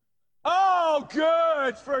fine. Oh,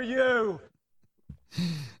 good for you.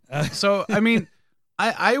 So I mean,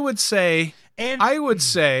 I would say,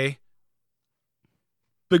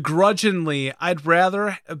 begrudgingly, I'd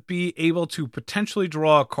rather be able to potentially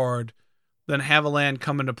draw a card than have a land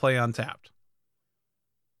come into play untapped.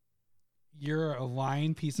 You're a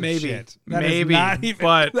lying piece of Maybe. shit. That is Maybe, not even,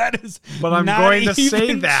 but- that is but I'm not going to say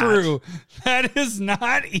even that. True. That is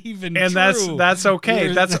not even And true. that's okay.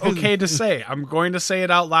 You're- That's okay to say. I'm going to say it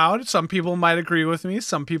out loud. Some people might agree with me.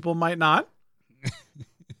 Some people might not.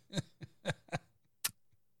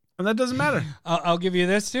 And that doesn't matter. I'll give you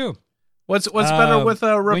this too. What's better with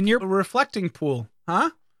a when you're- reflecting pool?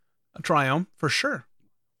 Huh? A triome for sure.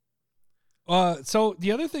 So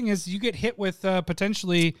the other thing is you get hit with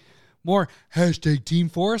potentially more #Team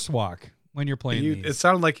Forest Walk when you're playing It these.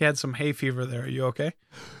 sounded like you had some hay fever there. Are you okay?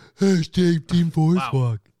 #Team Forest Wow.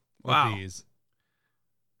 Walk. with Wow. these.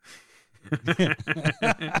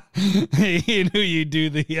 He knew you do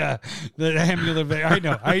the amulet.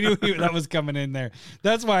 I knew that was coming in there.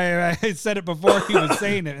 That's why I said it before he was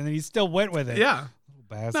saying it, and then he still went with it. Yeah. Little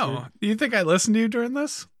bastard. No. Do you think I listened to you during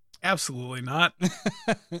this? Absolutely not.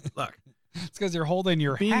 Look, It's because you're holding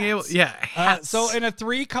your being hats. able, yeah. Hats. So in a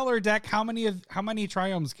 3-color deck, how many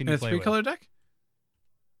triomes can in you a play 3-color deck?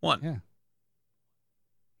 1. Yeah.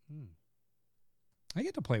 I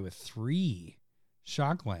get to play with 3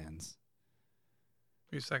 Shocklands.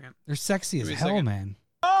 Wait a second. They're sexy Give as me a hell, second. man.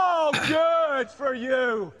 Oh, good for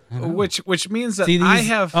you. I know. Which means that See these I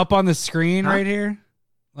have up on the screen Huh? right here.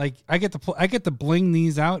 Like I get to bling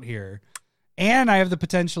these out here, and I have the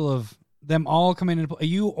potential of them all coming into play.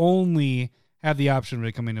 You only have the option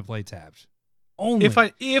to come into play tapped. Only if I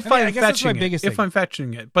guess I'm that's my fetching biggest it. If thing. I'm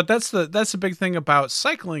fetching it. But that's the big thing about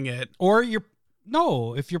cycling it. Or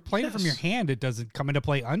if you're playing it from your Yes. hand, it doesn't come into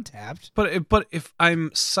play untapped. But if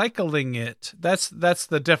I'm cycling it, that's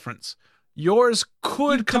the difference. Yours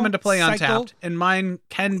could You come don't into play cycle- untapped, and mine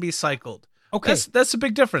can be cycled. Okay, That's a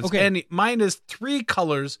big difference. Okay. And mine is 3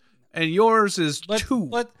 colors, and yours is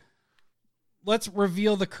 2. Let's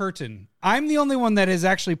reveal the curtain. I'm the only one that is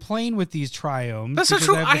actually playing with these triomes. That's not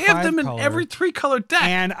because true. I the have them in 5-color. every 3-color deck.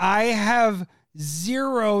 And I have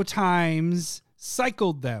 0 times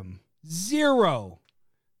cycled them. 0.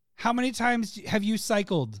 How many times have you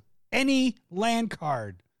cycled any land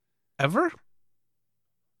card? Ever?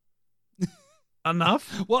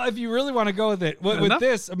 Enough? Well, if you really want to go with it, with Enough?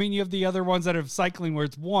 this, I mean, you have the other ones that have cycling where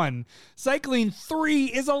it's 1. Cycling 3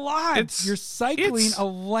 is a lot. You're cycling it's- a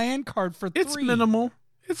land card for 3. It's minimal.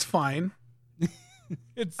 It's fine.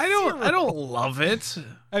 It's I don't 0. love it.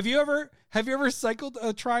 Have you ever cycled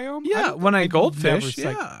a triome? Yeah, don't when I think I've never goldfish,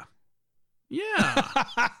 cycled- yeah.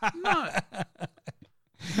 Yeah.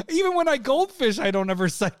 Even when I goldfish, I don't ever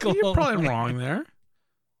cycle. You're a probably land. wrong there.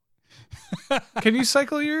 Can you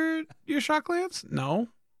cycle your Shocklands? No.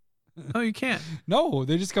 No, you can't. No,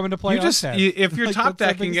 they just come into play. You just untapped. if you're Like, top that's the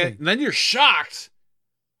decking biggest it, thing. then you're shocked.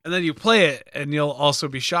 And then you play it and you'll also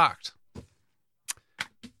be shocked.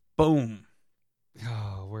 Boom.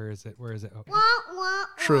 Oh, where is it? Where is it? Oh. Wah, wah,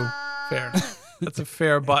 True. wah. Fair. That's a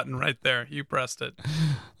fair button right there. You pressed it.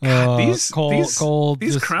 God, these Cole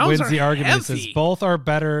these just crowns wins are the argument. He says heavy. both are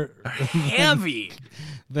better Heavy.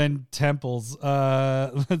 than temples.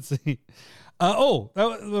 Let's see.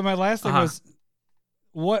 My last thing Uh-huh. was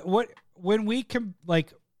what when we can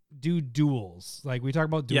do duels. Like we talk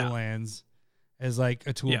about dual Yeah. lands as like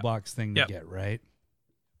a toolbox thing to Yep. get, right?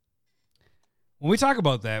 When we talk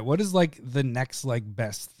about that, what is like the next like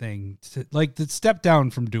best thing to like the step down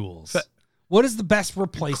from duels? What is the best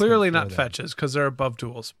replacement? Clearly for not them? fetches because they're above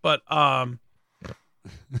duels, but I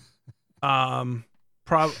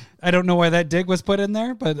don't know why that dig was put in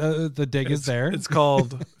there, but the dig is there. It's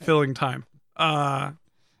called filling time. What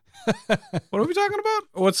are we talking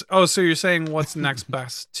about? So you're saying what's next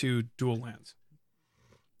best to dual lands?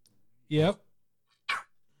 Yep.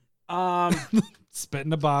 Spit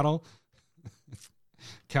in a bottle.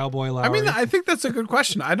 Cowboy Lowry. I mean, I think that's a good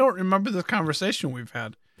question. I don't remember the conversation we've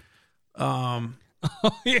had. Oh,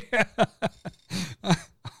 yeah.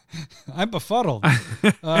 I'm befuddled.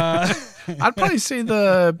 I'd probably say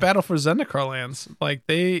the Battle for Zendikar lands. Like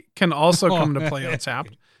they can also come to play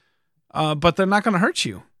untapped, but they're not going to hurt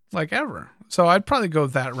you like ever. So I'd probably go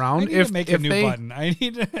that round. I need to make a new button. I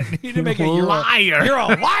need to make a liar. You're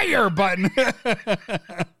a liar button.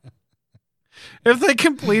 If they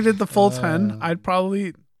completed the full 10, I'd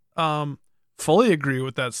probably fully agree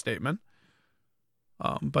with that statement.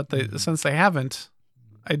 But since they haven't,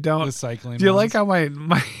 I don't. The cycling Do you ones. like how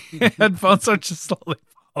my headphones are just slowly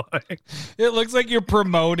falling? It looks like you're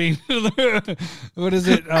promoting. What is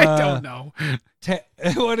it? I don't know.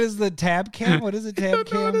 What is the tab cam? What is it? Tab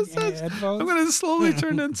cam headphones? I'm gonna slowly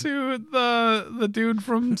turn into the dude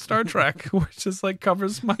from Star Trek, which just like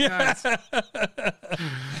covers my eyes.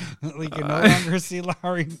 We can no longer see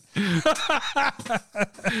Lowry.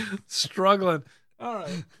 Struggling. All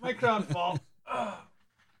right, my crown fault.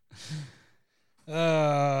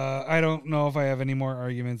 I don't know if I have any more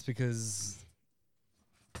arguments because.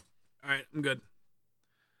 All right, I'm good.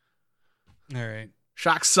 All right.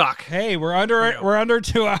 Shocks suck. Hey, we're under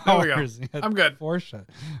 2 hours. There we go. I'm good. Four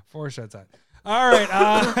shots on. All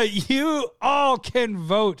right. You all can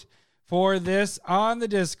vote for this on the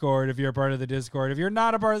Discord if you're a part of the Discord. If you're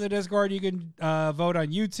not a part of the Discord, you can vote on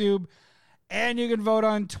YouTube and you can vote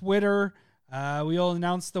on Twitter. We'll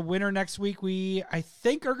announce the winner next week. We, I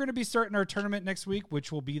think, are going to be starting our tournament next week,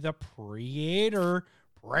 which will be the Praetor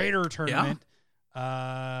tournament.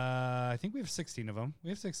 I think we have 16 of them. We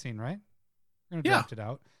have 16, right? We're going to draft it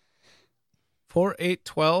out. 4, 8,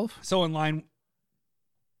 12. So in line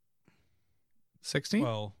 16?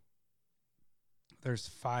 Well, there's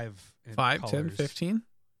 5 in 5, colors. 10, 15.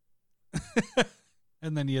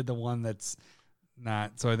 And then you had the one that's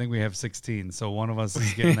not. So I think we have 16. So one of us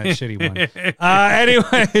is getting that shitty one.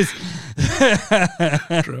 Anyways.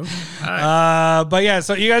 True. All right. But yeah,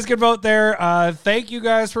 so you guys can vote there. Thank you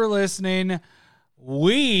guys for listening.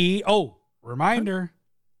 Reminder.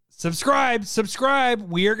 Subscribe.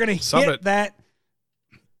 We are going to hit that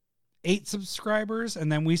 8 subscribers,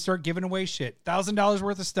 and then we start giving away shit. $1,000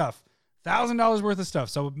 worth of stuff. $1,000 worth of stuff.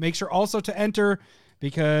 So make sure also to enter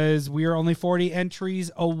because we are only 40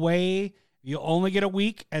 entries away. You'll only get a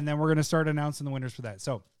week, and then we're going to start announcing the winners for that.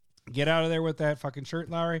 So get out of there with that fucking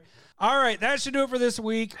shirt, Lowry. All right, that should do it for this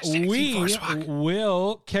week. We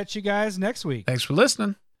will catch you guys next week. Thanks for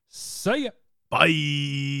listening. See ya. Bye.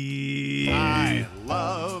 I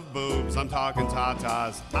love boobs. I'm talking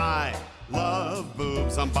tatas. I love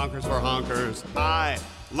boobs. I'm bonkers for honkers. I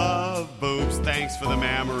love boobs. Thanks for the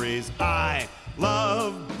memories. I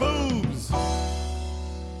love boobs.